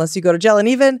right, unless you go to jail,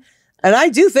 and I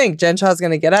do think Jen Shah's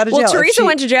going to get out of jail. Well, Teresa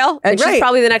went to jail, and she's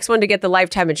probably the next one to get the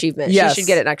lifetime achievement. Yes. She should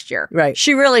get it next year. Right.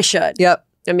 She really should. Yep.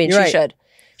 I mean, she should.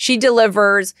 She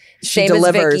delivers. Same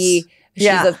as Vicki. She's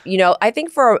I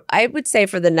think I would say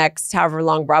for the next however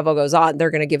long Bravo goes on,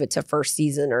 they're going to give it to first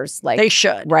season or like they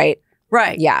should. Right.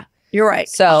 Yeah. You're right.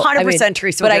 So 100%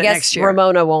 Teresa. But I guess next year.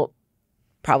 Ramona won't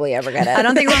probably ever get it. I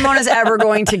don't think Ramona's ever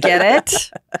going to get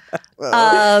it.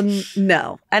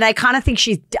 No. And I kind of think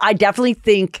I definitely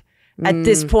think at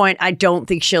this point, I don't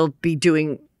think she'll be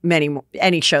doing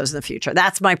any shows in the future.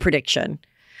 That's my prediction.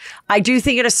 I do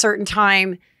think at a certain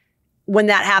time when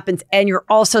that happens, and you're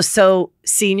also so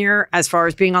senior as far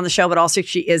as being on the show, but also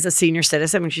she is a senior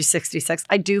citizen when she's 66.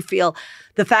 I do feel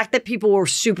the fact that people were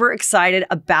super excited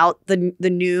about the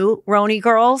new RHONJ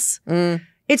girls,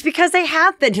 it's because they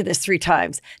have been to this 3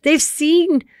 times. They've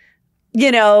seen,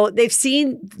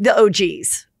 the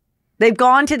OGs. They've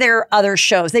gone to their other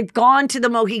shows. They've gone to the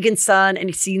Mohegan Sun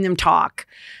and seen them talk.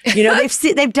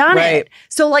 They've done it.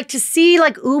 So like to see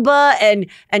like Uba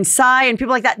and Sai and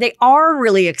people like that, they are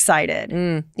really excited.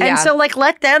 And so like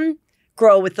let them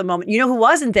grow with the moment. You know who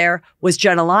wasn't there was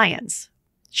Jenna Lyons.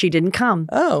 She didn't come.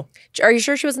 Oh. Are you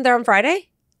sure she wasn't there on Friday?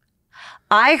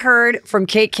 I heard from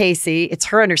Kate Casey, it's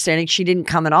her understanding she didn't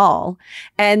come at all.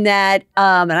 And that,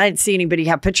 and I didn't see anybody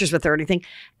have pictures with her or anything.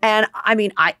 And I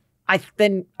mean, I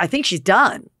think she's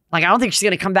done. Like, I don't think she's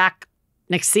going to come back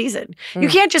next season. You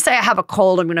can't just say, I have a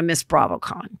cold, I'm going to miss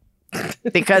BravoCon.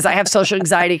 Because I have social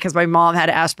anxiety because my mom had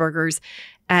Asperger's.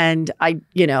 And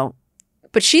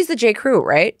But she's the J. Crew,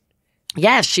 right?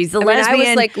 Yes, she's the lesbian. I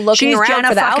was like looking around Jenna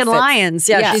for the fucking outfits. Lyons.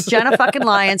 Yeah, she's Jenna fucking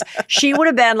Lyons. She would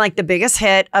have been like the biggest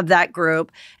hit of that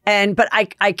group. But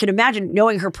I can imagine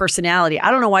knowing her personality. I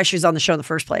don't know why she was on the show in the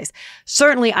first place.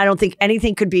 Certainly, I don't think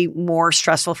anything could be more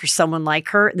stressful for someone like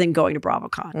her than going to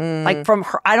BravoCon. Like from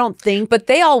her, I don't think. But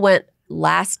they all went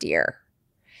last year.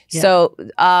 Yeah. So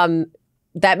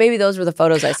that maybe those were the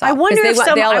photos I saw. I wonder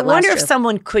if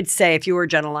someone could say, if you were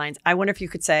Jenna Lyons, I wonder if you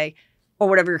could say, or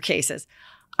whatever your case is,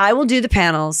 I will do the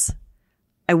panels.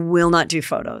 I will not do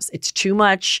photos. It's too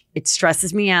much. It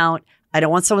stresses me out. I don't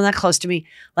want someone that close to me.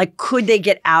 Like, could they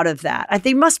get out of that?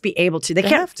 They must be able to. They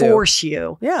can't force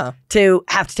you to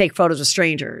have to take photos with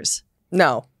strangers.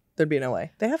 No, there'd be no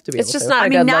way. They have to be. It's just not a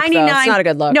good look, though. It's not a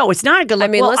good look. No, it's not a good look. I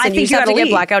mean, listen, I think you have to get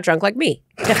blackout drunk like me.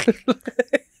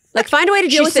 Like, find a way to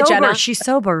deal with it, Jenna. She's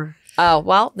sober. Oh,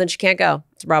 well, then she can't go.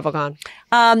 It's BravoCon.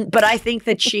 But I think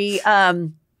that she...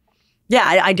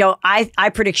 I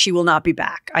predict she will not be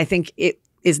back. I think it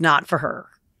is not for her.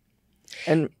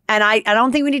 And I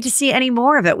don't think we need to see any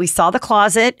more of it. We saw the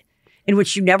closet in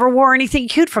which you never wore anything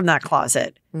cute from that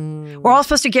closet. We're all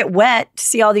supposed to get wet to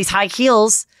see all these high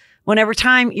heels when every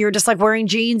time you're just like wearing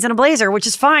jeans and a blazer, which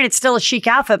is fine. It's still a chic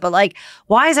outfit. But like,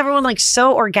 why is everyone like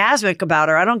so orgasmic about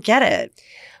her? I don't get it.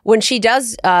 When she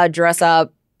does dress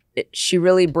up, she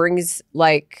really brings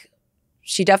like...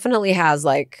 She definitely has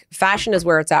like fashion is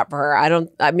where it's at for her.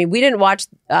 I mean, we didn't watch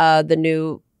the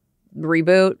new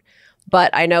reboot,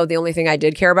 but I know the only thing I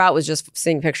did care about was just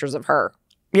seeing pictures of her.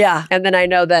 Yeah. And then I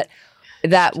know that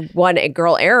one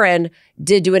girl, Erin,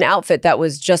 did do an outfit that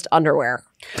was just underwear.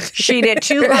 She did.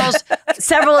 2 girls,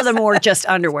 several of them wore just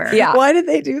underwear. Yeah. Why did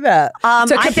they do that?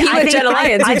 To compete with Jenna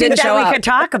Lyons, who didn't show up. We could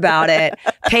talk about it.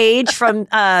 Paige from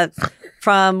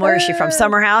where is she from?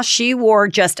 Summer House. She wore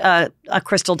just a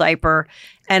crystal diaper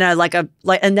and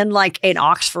and then like an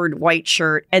Oxford white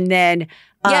shirt, and then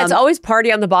it's always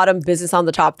party on the bottom, business on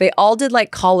the top. They all did like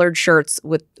collared shirts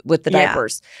with the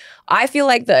diapers. I feel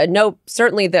like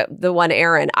certainly the one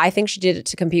Erin, I think she did it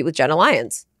to compete with Jenna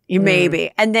Lyons.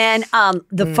 Maybe. And then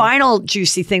the final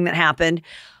juicy thing that happened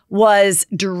was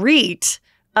Dorit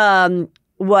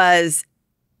was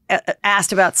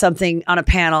asked about something on a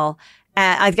panel.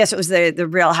 I guess it was the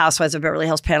Real Housewives of Beverly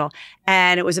Hills panel.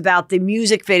 And it was about the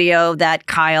music video that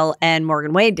Kyle and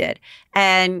Morgan Wade did.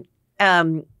 And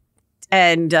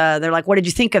they're like, what did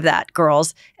you think of that,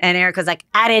 girls? And Erica's like,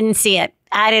 I didn't see it.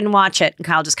 I didn't watch it. And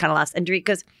Kyle just kind of laughs. And Dorit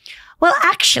goes, well,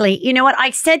 actually, you know what? I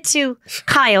said to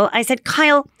Kyle,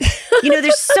 Kyle,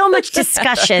 there's so much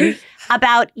discussion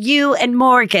about you and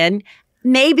Morgan.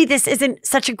 Maybe this isn't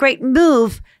such a great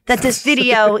move that this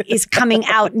video is coming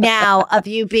out now of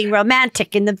you being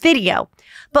romantic in the video.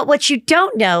 But what you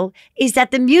don't know is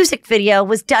that the music video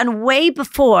was done way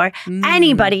before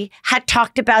anybody had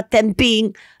talked about them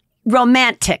being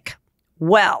romantic.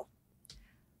 Well,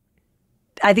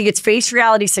 I think it's Face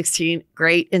Reality 16,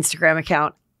 great Instagram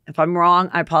account. If I'm wrong,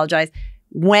 I apologize.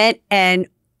 Went and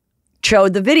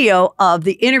showed the video of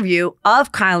the interview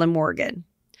of Kyle and Morgan,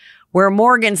 where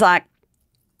Morgan's like,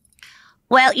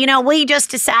 well, we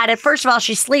just decided, first of all,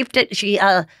 she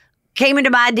came into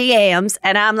my DMs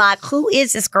and I'm like, who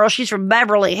is this girl? She's from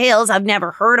Beverly Hills. I've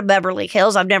never heard of Beverly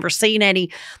Hills. I've never seen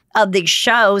any of these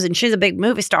shows, and she's a big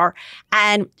movie star.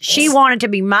 And she wanted to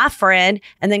be my friend.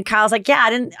 And then Kyle's like, yeah, I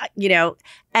didn't,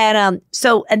 and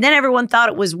then everyone thought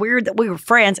it was weird that we were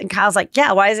friends. And Kyle's like,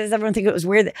 yeah, why does everyone think it was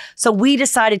weird? So we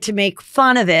decided to make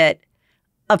fun of it,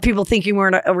 of people thinking we're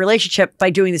in a relationship by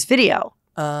doing this video.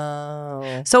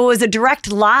 Oh. So it was a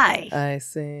direct lie. I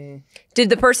see. Did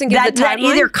the person give the timeline? That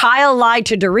either Kyle lied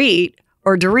to Dorit,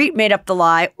 or Dorit made up the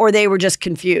lie, or they were just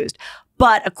confused.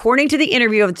 But according to the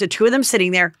interview of the two of them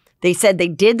sitting there, they said they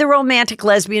did the romantic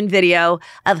lesbian video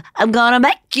of I'm gonna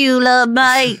make you love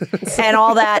me and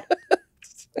all that,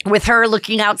 with her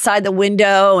looking outside the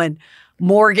window and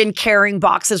Morgan carrying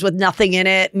boxes with nothing in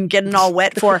it and getting all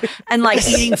wet for her, and like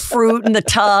eating fruit in the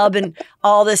tub and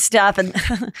all this stuff.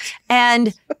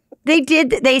 And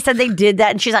they said they did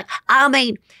that. And she's like,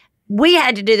 we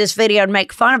had to do this video and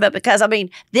make fun of it because,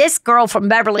 this girl from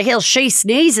Beverly Hills, she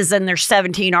sneezes and there's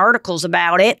 17 articles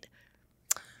about it.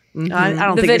 Mm-hmm. I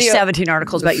don't think there's 17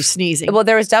 articles about you sneezing. Well,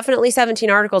 there was definitely 17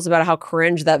 articles about how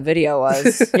cringe that video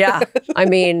was. Yeah.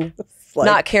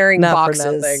 Not carrying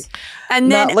boxes. And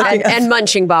then and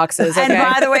munching boxes. Okay? And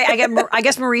by the way, I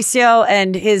guess Mauricio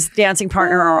and his dancing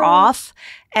partner are off.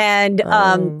 And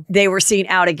they were seen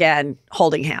out again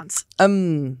holding hands.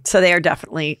 So they are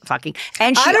definitely fucking.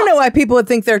 And I don't know why people would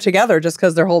think they're together just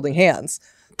because they're holding hands.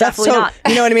 Definitely not.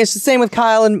 You know what I mean? It's the same with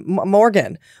Kyle and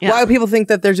Morgan. Yeah. Why would people think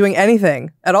that they're doing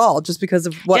anything at all just because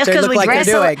of what they look like they're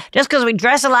doing? Just because we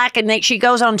dress alike and she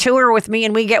goes on tour with me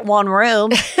and we get one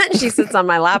room. She sits on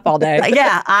my lap all day.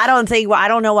 Yeah, I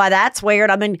don't know why that's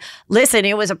weird. Listen,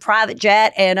 it was a private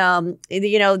jet and,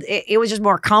 it was just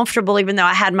more comfortable even though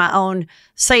I had my own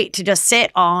seat to just sit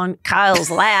on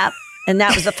Kyle's lap. And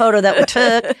that was the photo that we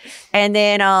took. And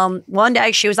then one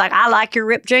day she was like, I like your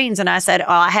ripped jeans. And I said, oh,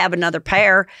 I have another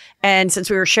pair. And since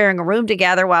we were sharing a room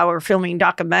together while we were filming a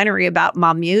documentary about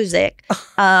my music,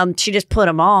 she just put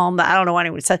them on. But I don't know what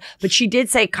anyone said. But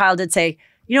Kyle did say,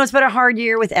 it's been a hard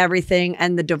year with everything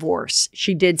and the divorce.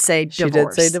 She did say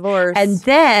divorce. She did say divorce. And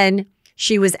then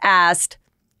she was asked,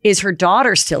 is her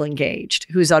daughter still engaged,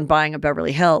 who's on Buying of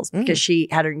Beverly Hills? Because she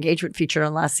had her engagement featured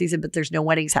on last season, but there's no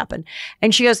weddings happen.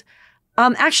 And she goes,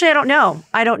 actually, I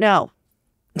don't know.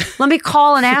 Let me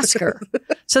call and ask her.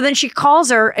 So then she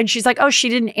calls her and she's like, oh, she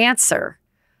didn't answer.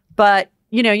 But,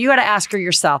 you got to ask her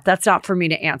yourself. That's not for me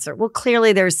to answer. Well,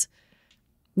 clearly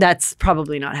that's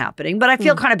probably not happening. But I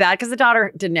feel kind of bad because the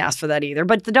daughter didn't ask for that either.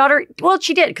 But the daughter, well,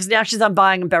 she did because now she's on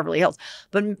Buying in Beverly Hills.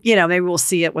 But, maybe we'll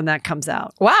see it when that comes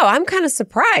out. Wow, I'm kind of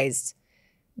surprised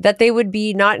that they would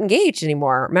be not engaged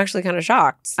anymore. I'm actually kind of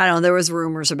shocked. I don't know. There was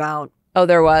rumors about. Oh,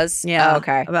 there was? Yeah. Oh,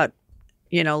 okay. About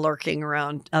lurking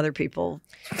around other people,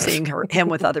 seeing him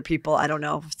with other people. I don't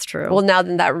know if it's true. Well, now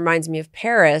then that reminds me of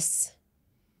Paris,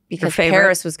 because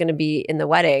Paris was going to be in the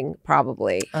wedding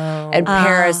probably. Oh. And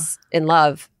Paris in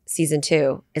Love season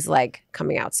 2 is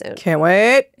coming out soon. Can't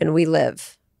wait. And we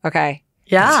live. Okay.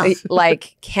 Yeah.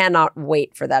 Cannot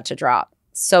wait for that to drop.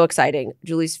 So exciting.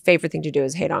 Julie's favorite thing to do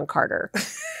is hate on Carter.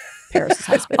 Paris'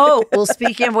 husband. Oh, well,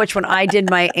 speaking of which, when I did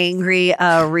my angry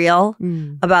reel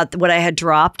about what I had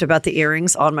dropped about the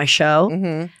earrings on my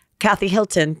show, Kathy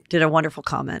Hilton did a wonderful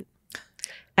comment.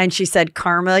 And she said,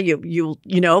 karma,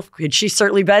 and she's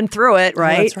certainly been through it,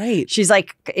 right? Oh, that's right. She's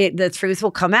like, the truth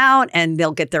will come out and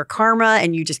they'll get their karma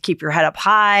and you just keep your head up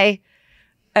high.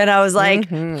 And I was like,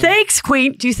 thanks,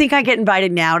 Queen. Do you think I get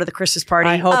invited now to the Christmas party?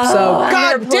 I hope so.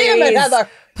 God damn it, Heather.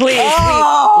 Please, we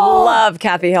love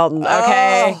Kathy Hilton.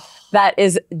 Okay, that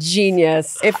is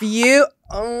genius. If you,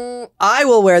 I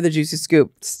will wear the Juicy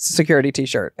Scoop security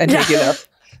T-shirt and take you there.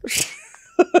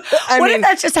 What if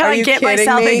that's just how I get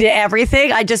myself into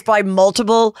everything? I just buy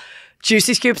multiple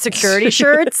Juicy Scoop security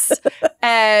shirts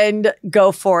and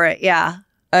go for it. Yeah.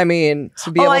 I mean,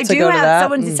 to be able to go to that.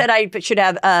 Someone said I should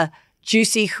have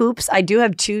Juicy Hoops. I do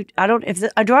have two. I don't. Do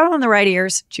I have on the right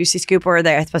ears? Juicy Scoop, or are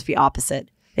they supposed to be opposite?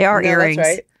 They are earrings. That's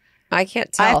right. I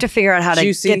can't tell. I have to figure out how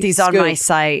to get these on my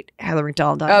site,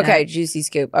 HeatherMcDonald.net. Okay, Juicy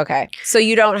Scoop. Okay, so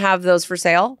you don't have those for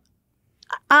sale?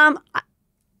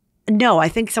 No, I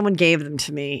think someone gave them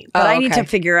to me, but I need to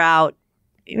figure out.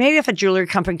 Maybe if a jewelry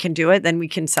company can do it, then we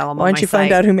can sell them. Why don't you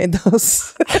find out who made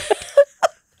those?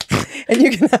 And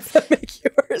you can have them make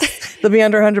yours. They'll be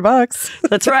under $100.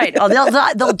 That's right. Oh,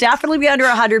 they'll definitely be under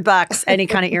 $100. Any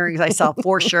kind of earrings I sell,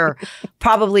 for sure.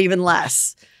 Probably even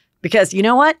less. Because you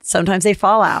know what? Sometimes they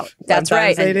fall out. That's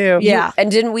Sometimes right. They do. Yeah.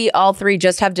 And didn't we all three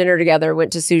just have dinner together,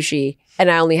 went to sushi, and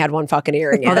I only had one fucking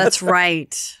earring in. Oh, that's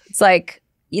right. It's like,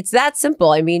 it's that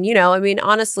simple. I mean,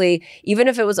 honestly, even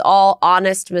if it was all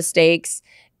honest mistakes,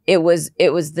 it was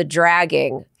the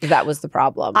dragging that was the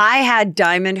problem. I had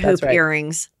diamond hoop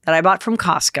earrings that I bought from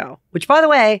Costco, which, by the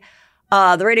way,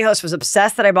 the radio host was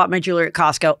obsessed that I bought my jewelry at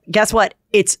Costco. Guess what?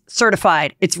 It's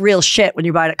certified. It's real shit when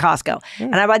you buy it at Costco.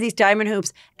 And I buy these diamond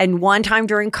hoops. And one time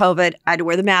during COVID, I had to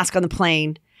wear the mask on the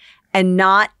plane. And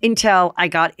not until I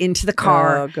got into the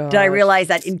car did I realize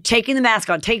that in taking the mask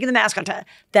on,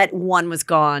 that one was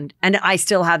gone. And I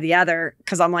still have the other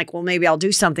because I'm like, well, maybe I'll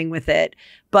do something with it.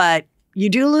 But you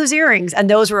do lose earrings. And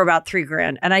those were about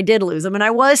 $3,000. And I did lose them. And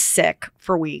I was sick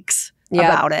for weeks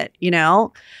about it,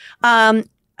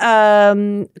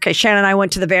 Okay, Shannon and I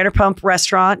went to the Vanderpump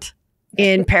restaurant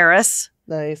in Paris.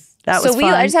 Nice. That was fun.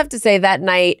 I just have to say that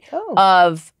night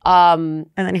of and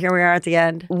then here we are at the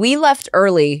end. We left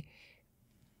early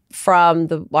from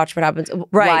the Watch What Happens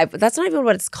live. But that's not even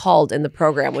what it's called in the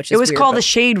program, which is weird, called the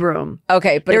Shade Room.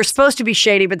 Okay, but they were supposed to be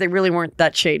shady, but they really weren't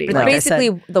that shady. But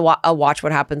basically, a Watch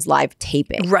What Happens live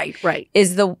taping. Right.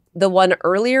 Is the one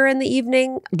earlier in the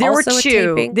evening? There also were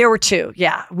two. There were two.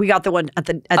 Yeah, we got the one at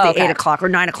the 8 o'clock or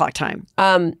 9 o'clock time.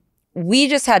 We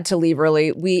just had to leave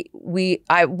early.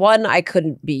 I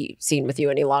couldn't be seen with you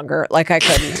any longer. Like I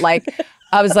couldn't.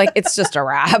 I was like, it's just a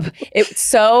wrap. It's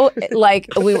so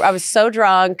I was so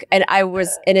drunk and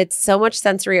it's so much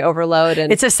sensory overload.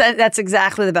 And that's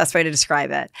exactly the best way to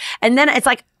describe it. And then it's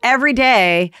like every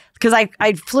day, because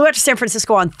I flew out to San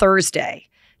Francisco on Thursday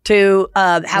to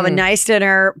have a nice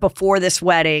dinner before this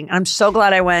wedding. I'm so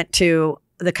glad I went to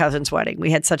the cousin's wedding.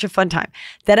 We had such a fun time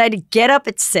that I had to get up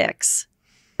at 6,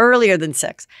 earlier than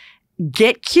 6,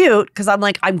 get cute, because I'm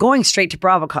like, I'm going straight to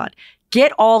BravoCon.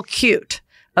 Get all cute,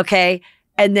 okay?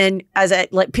 And then as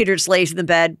Peter just lays in the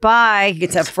bed, bye, he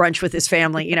gets to have brunch with his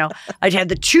family. I had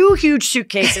the 2 huge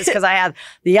suitcases because I have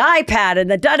the iPad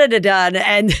and the da-da-da-da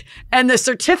and the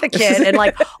certificate and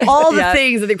all the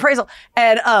things and the appraisal.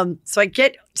 And so I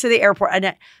get to the airport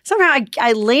and somehow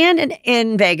I land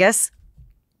in Vegas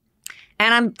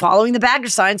and I'm following the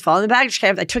baggage signs, following the baggage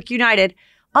cabs. I took United.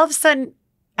 All of a sudden,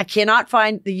 I cannot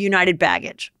find the United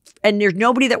baggage. And there's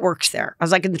nobody that works there. I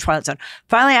was in the Twilight Zone.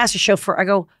 Finally, I asked the chauffeur, I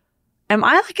go, am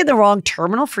I in the wrong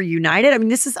terminal for United? I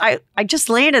mean, I just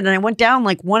landed and I went down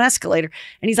one escalator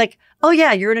and he's like, oh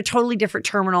yeah, you're in a totally different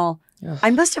terminal. Ugh.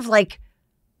 I must have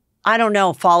I don't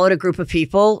know, followed a group of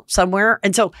people somewhere.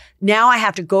 And so now I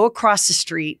have to go across the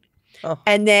street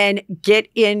and then get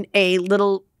in a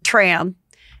little tram.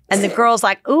 And the girl's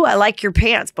like, ooh, I like your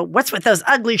pants, but what's with those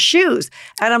ugly shoes?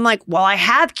 And I'm like, well, I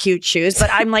have cute shoes, but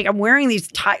I'm I'm wearing these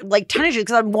tennis shoes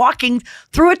because I'm walking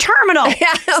through a terminal.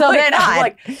 So then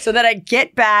I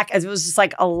get back, as it was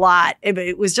just a lot.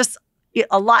 It was just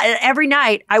a lot. And every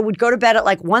night I would go to bed at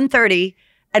 1:30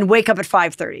 and wake up at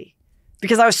 5:30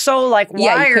 because I was so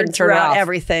wired throughout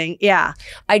everything. Yeah.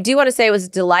 I do want to say it was a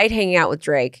delight hanging out with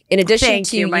Drake. In addition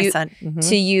to my son.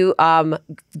 To you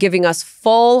giving us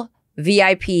full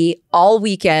VIP all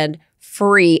weekend,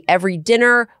 free, every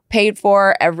dinner paid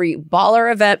for, every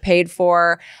baller event paid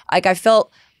for. I felt,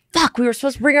 we were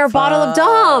supposed to bring our bottle of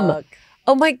Dom.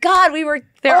 Oh my God,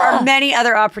 there are many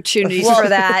other opportunities for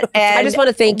that. And I just want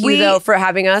to thank you though for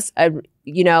having us.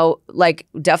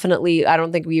 Definitely, I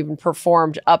don't think we even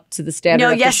performed up to the standard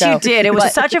of the show. No, yes, you did. It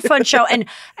was such a fun show. And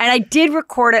I did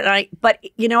record it. But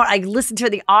you know what? I listened to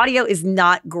it. The audio is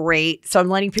not great. So I'm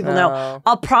letting people know.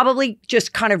 I'll probably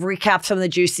just kind of recap some of the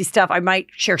juicy stuff. I might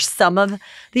share some of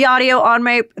the audio on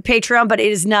my Patreon, but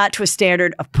it is not to a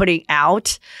standard of putting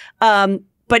out.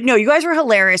 But no, you guys were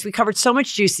hilarious. We covered so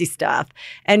much juicy stuff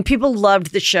and people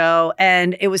loved the show.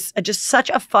 And it was just such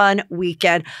a fun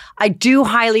weekend. I do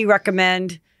highly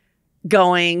recommend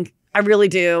going. I really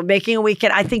do. Making a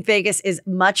weekend. I think Vegas is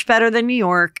much better than New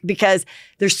York because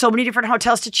there's so many different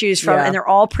hotels to choose from and they're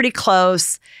all pretty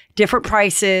close, different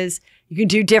prices. You can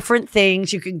do different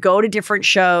things. You can go to different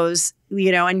shows,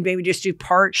 you know, and maybe just do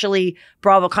partially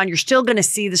BravoCon. You're still going to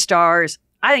see the stars.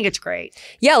 I think it's great.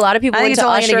 Yeah, a lot of people I think went it's to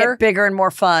only Usher. going to get bigger and more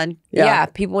fun. Yeah,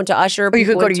 people went to Usher. Or you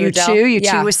could go to U2.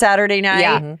 U2 was Saturday night.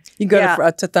 Yeah. You can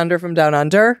go to Thunder from Down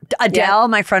Under. Adele,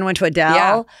 my friend went to Adele.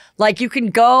 Yeah. Like you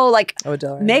can go like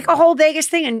Adele, right. make a whole Vegas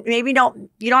thing and maybe you don't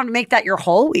have to make that your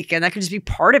whole weekend. That could just be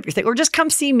part of your thing. Or just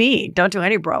come see me. Don't do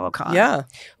any BravoCon. Yeah.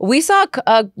 We saw,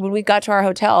 when we got to our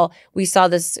hotel, we saw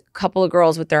this couple of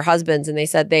girls with their husbands and they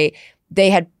said they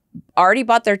had already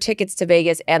bought their tickets to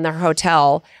Vegas and their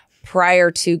hotel prior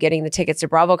to getting the tickets to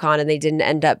BravoCon and they didn't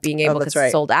end up being able because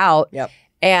it sold out. Yep.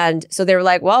 And so they were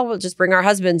like, well, we'll just bring our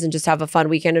husbands and just have a fun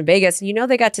weekend in Vegas. And you know,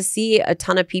 they got to see a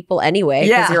ton of people anyway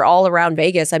because you're all around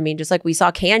Vegas. I mean, just like we saw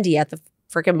Candy at the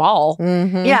freaking mall.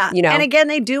 Mm-hmm. Yeah. You know, and again,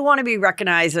 they do want to be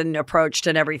recognized and approached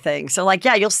and everything. So like,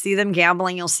 yeah, you'll see them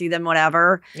gambling. You'll see them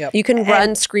whatever. Yep. you can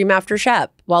run, scream after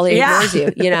Shep while he ignores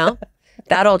you, you know,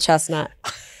 that old chestnut.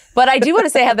 But I do want to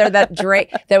say, Heather, that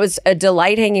Drake, that was a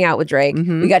delight hanging out with Drake.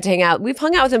 We got to hang out. We've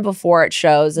hung out with him before at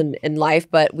shows and in life,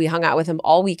 but we hung out with him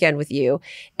all weekend with you.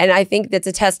 And I think that's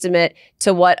a testament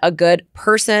to what a good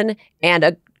person and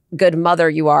a good mother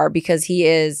you are because he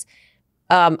is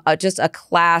just a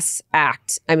class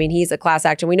act. I mean, he's a class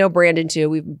act. And we know Brandon too.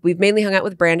 We've mainly hung out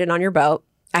with Brandon on your boat.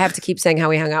 I have to keep saying how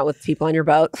we hung out with people on your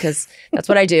boat because that's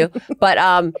what I do.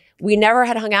 But we never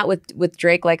had hung out with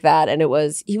Drake like that. And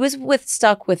he was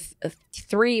stuck with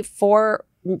 4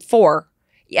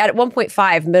 at one point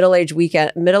 5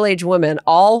 middle-aged women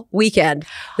all weekend.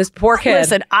 This poor kid.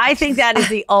 Listen, I think that is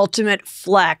the ultimate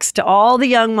flex to all the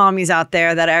young mommies out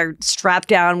there that are strapped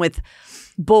down with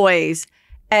boys.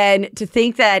 And to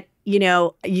think that, you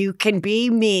know, you can be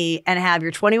me and have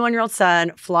your 21-year-old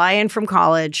son fly in from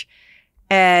college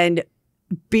and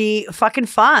be fucking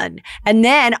fun. And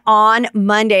then on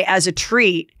Monday, as a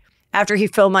treat, after he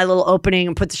filmed my little opening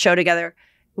and put the show together,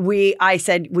 I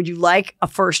said, would you like a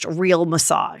first real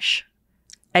massage?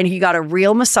 And he got a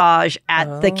real massage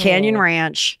at the Canyon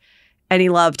Ranch and he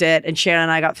loved it. And Shannon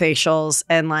and I got facials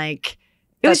and like,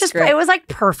 it was like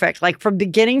perfect. Like from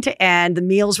beginning to end, the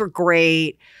meals were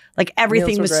great. Like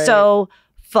everything was so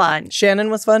fun. Shannon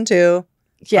was fun too.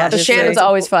 Yeah, Shannon's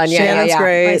always fun. Yeah, Shannon's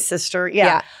great. My sister.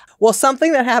 Yeah. Well,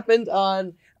 something that happened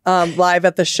on live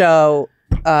at the show,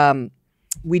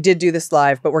 we did do this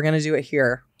live, but we're going to do it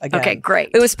here again. Okay, great.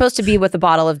 It was supposed to be with a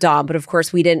bottle of Dom, but of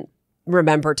course we didn't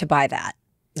remember to buy that.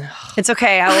 It's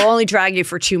okay. I will only drag you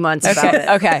for 2 months about it.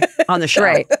 Okay. On the show.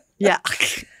 Great. Yeah.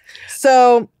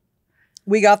 So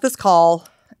we got this call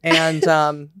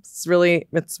and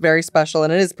it's very special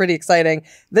and it is pretty exciting.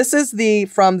 This is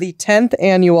from the 10th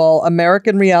annual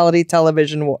American Reality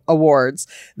Television Awards.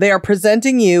 They are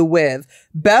presenting you with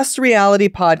Best Reality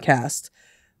Podcast.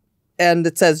 And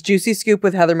it says Juicy Scoop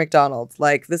with Heather McDonald.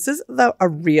 Like this is a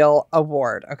real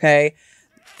award. Okay.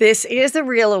 This is the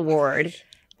real award.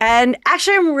 And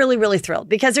actually I'm really, really thrilled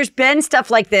because there's been stuff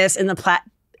like this in the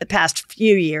past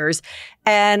few years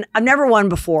and I've never won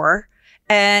before.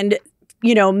 And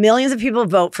you know, millions of people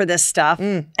vote for this stuff.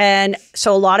 And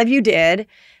so a lot of you did.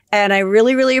 And I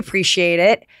really, really appreciate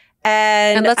it.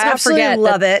 And let's not forget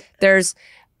love it. There's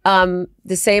the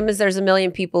same as there's a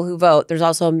million people who vote, there's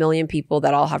also a million people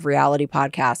that all have reality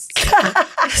podcasts.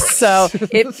 So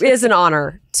it is an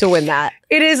honor to win that.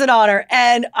 It is an honor.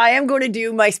 And I am going to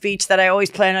do my speech that I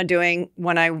always plan on doing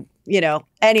when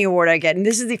any award I get. And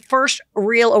this is the first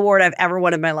real award I've ever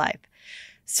won in my life.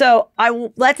 So I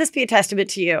will let this be a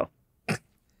testament to you.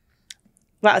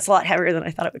 Wow, it's a lot heavier than I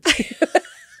thought it would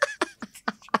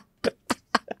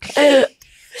be.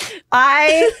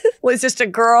 I was just a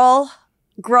girl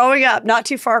growing up, not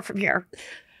too far from here,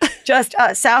 just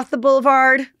south of the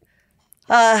boulevard,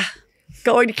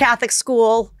 going to Catholic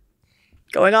school,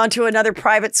 going on to another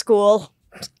private school,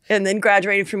 and then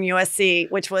graduating from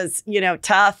USC, which was,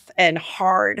 tough and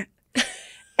hard.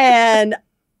 And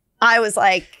I was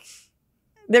like,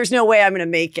 there's no way I'm going to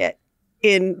make it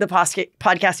in the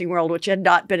podcasting world, which had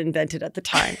not been invented at the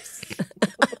time.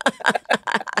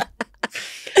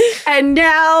 And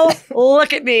now,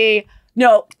 look at me.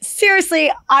 No,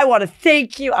 seriously, I want to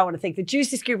thank you. I want to thank the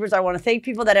Juicy Scoopers. I want to thank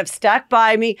people that have stuck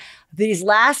by me. These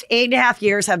last 8.5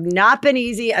 years have not been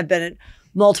easy. I've been at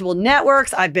multiple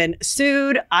networks. I've been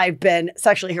sued. I've been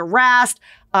sexually harassed.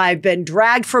 I've been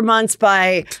dragged for months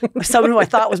by someone who I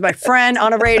thought was my friend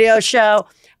on a radio show.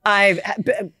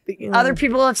 Other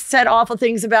people have said awful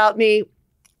things about me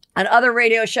on other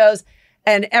radio shows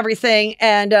and everything.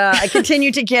 And I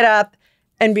continue to get up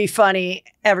and be funny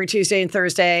every Tuesday and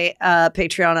Thursday,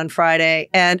 Patreon on Friday.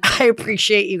 And I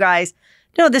appreciate you guys.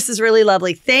 No, this is really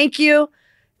lovely. Thank you.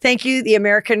 Thank you, the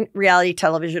American Reality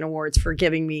Television Awards, for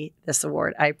giving me this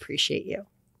award. I appreciate you.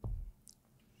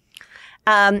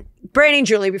 Brandy and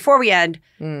Julie, before we end,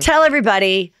 tell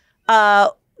everybody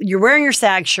you're wearing your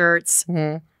SAG shirts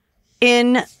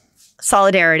in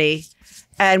solidarity.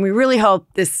 And we really hope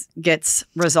this gets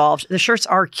resolved. The shirts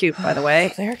are cute, by the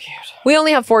way. They're cute. We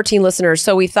only have 14 listeners,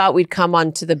 so we thought we'd come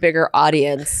on to the bigger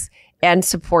audience and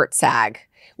support SAG.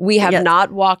 We have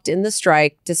not walked in the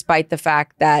strike, despite the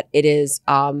fact that it is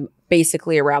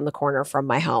basically around the corner from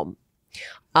my home.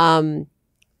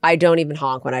 I don't even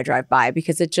honk when I drive by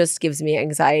because it just gives me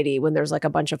anxiety when there's like a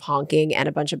bunch of honking and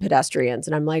a bunch of pedestrians.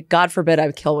 And I'm like, God forbid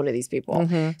I kill one of these people.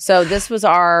 So this was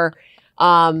our...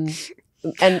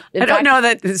 and I don't know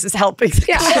that this is helping.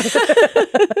 Yeah.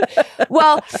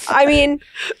 Well, I mean,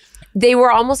 they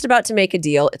were almost about to make a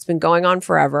deal. It's been going on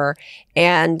forever.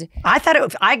 And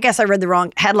I guess I read the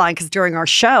wrong headline because during our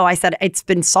show, I said it's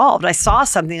been solved. I saw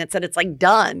something that said it's like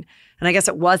done. And I guess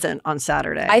it wasn't on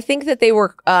Saturday. I think that they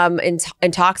were in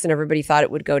talks and everybody thought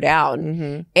it would go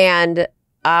down. And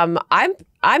I'm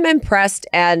impressed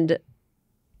and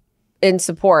in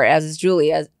support, as is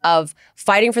Julie, of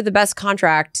fighting for the best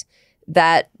contract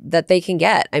that they can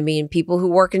get. I mean, people who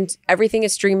work in everything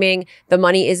is streaming. The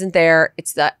money isn't there.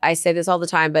 I say this all the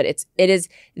time, but it is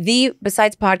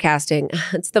besides podcasting,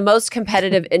 it's the most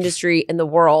competitive industry in the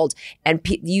world, and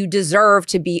you deserve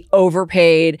to be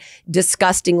overpaid,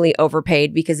 disgustingly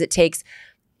overpaid, because it takes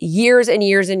years and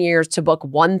years and years to book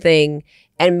one thing,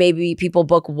 and maybe people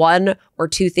book one or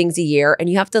two things a year, and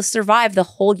you have to survive the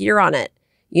whole year on it.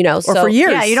 You know, or for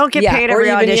years. Yeah, you don't get paid every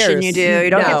audition you do. You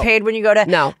don't get paid when you go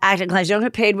to acting class. You don't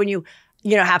get paid when you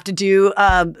have to do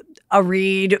a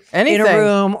read in a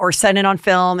room or send it on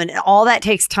film, and all that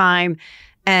takes time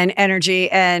and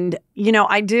energy. And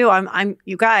I'm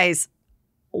you guys.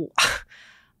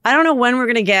 I don't know when we're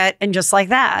gonna get and just like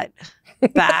that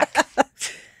back.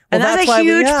 And that's a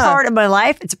huge part of my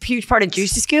life. It's a huge part of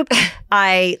Juicy Scoop.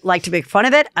 I like to make fun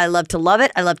of it. I love to love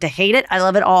it. I love to hate it. I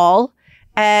love it all.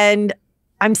 And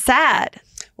I'm sad.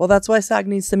 Well, that's why SAG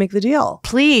needs to make the deal.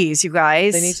 Please, you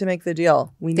guys. They need to make the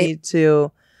deal. We need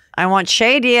to. I want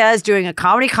Shay Diaz doing a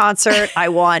comedy concert. I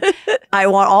want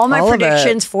all my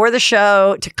predictions for the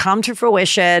show to come to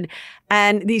fruition.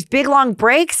 And these big long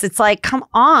breaks, it's like, come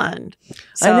on.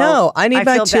 So I know. I need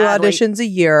my 2 auditions a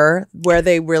year where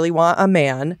they really want a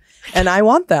man. And I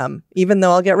want them, even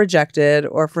though I'll get rejected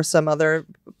or for some other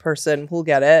person who'll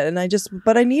get it. And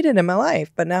but I need it in my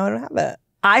life. But now I don't have it.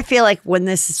 I feel like when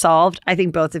this is solved, I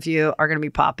think both of you are going to be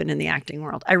popping in the acting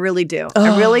world. I really do.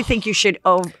 I really think you should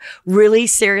really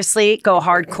seriously go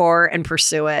hardcore and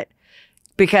pursue it,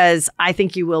 because I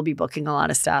think you will be booking a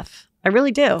lot of stuff. I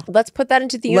really do. Let's put that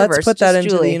into the universe. Let's put that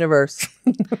into the universe.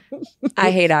 I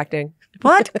hate acting.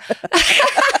 What?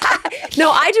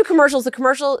 No, I do commercials.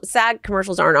 The SAG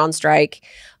commercials aren't on strike.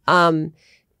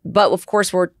 But of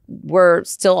course, we're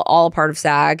still all a part of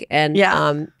SAG. And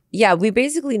yeah, we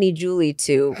basically need Julie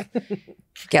to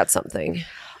get something.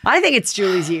 I think it's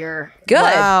Julie's year. Good.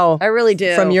 Wow. I really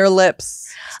do. From your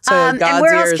lips to God's and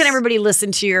where ears. else can everybody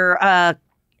listen to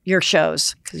your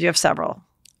shows? Because you have several.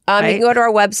 You can go to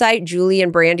our website,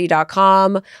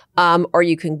 julieandbrandy.com, or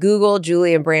you can Google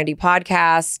Julie and Brandy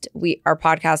podcast. Our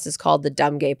podcast is called The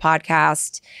Dumb Gay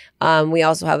Podcast. We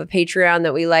also have a Patreon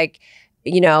that we like.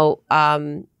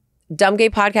 Dumb Gay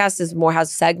Podcast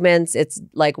has segments. It's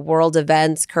like world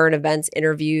events, current events,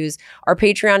 interviews. Our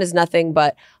Patreon is nothing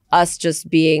but us just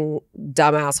being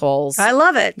dumb assholes. I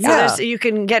love it. Yeah. So you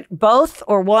can get both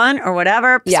or one or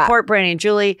whatever. Support Brandy and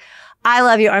Julie. I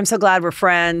love you. I'm so glad we're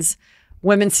friends.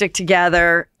 Women stick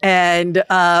together, and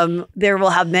there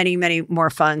will have many, many more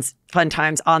fun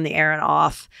times on the air and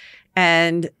off.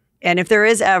 And if there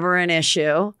is ever an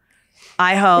issue,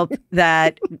 I hope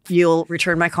that you'll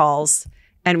return my calls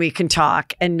and we can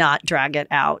talk and not drag it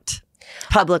out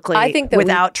publicly. I think that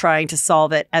without trying to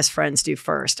solve it as friends do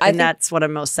first. And that's what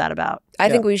I'm most sad about. I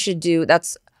think we should do,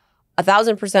 that's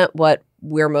 1,000% what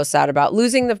we're most sad about.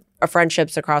 Losing the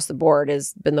friendships across the board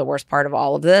has been the worst part of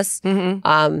all of this.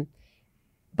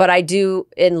 But I do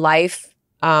in life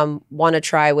want to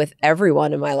try with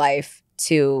everyone in my life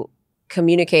to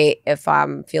communicate if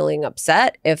I'm feeling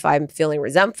upset, if I'm feeling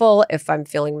resentful, if I'm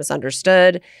feeling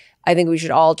misunderstood. I think we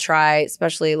should all try,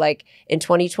 especially like in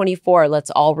 2024,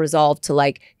 let's all resolve to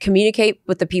like communicate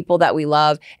with the people that we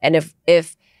love, and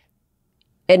if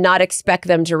not expect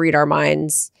them to read our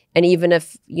minds And even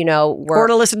if, or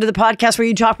to listen to the podcast where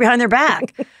you talk behind their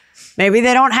back. Maybe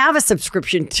they don't have a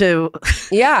subscription to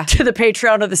the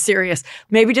Patreon of the Serious.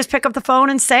 Maybe just pick up the phone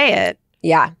and say it.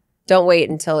 Yeah. Don't wait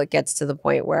until it gets to the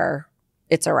point where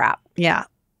it's a wrap. Yeah.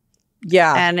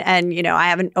 Yeah. And I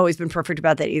haven't always been perfect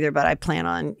about that either, but I plan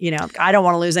on, I don't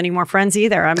want to lose any more friends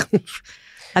either.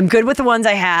 I'm good with the ones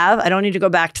I have. I don't need to go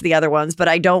back to the other ones, but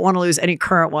I don't want to lose any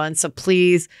current ones. So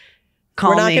please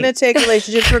call me. We're not going to take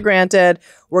relationships for granted.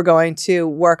 We're going to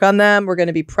work on them. We're going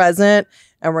to be present,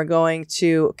 and we're going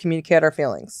to communicate our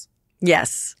feelings.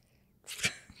 Yes.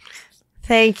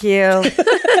 Thank you.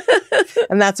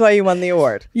 And that's why you won the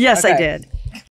award. Yes, okay. I did.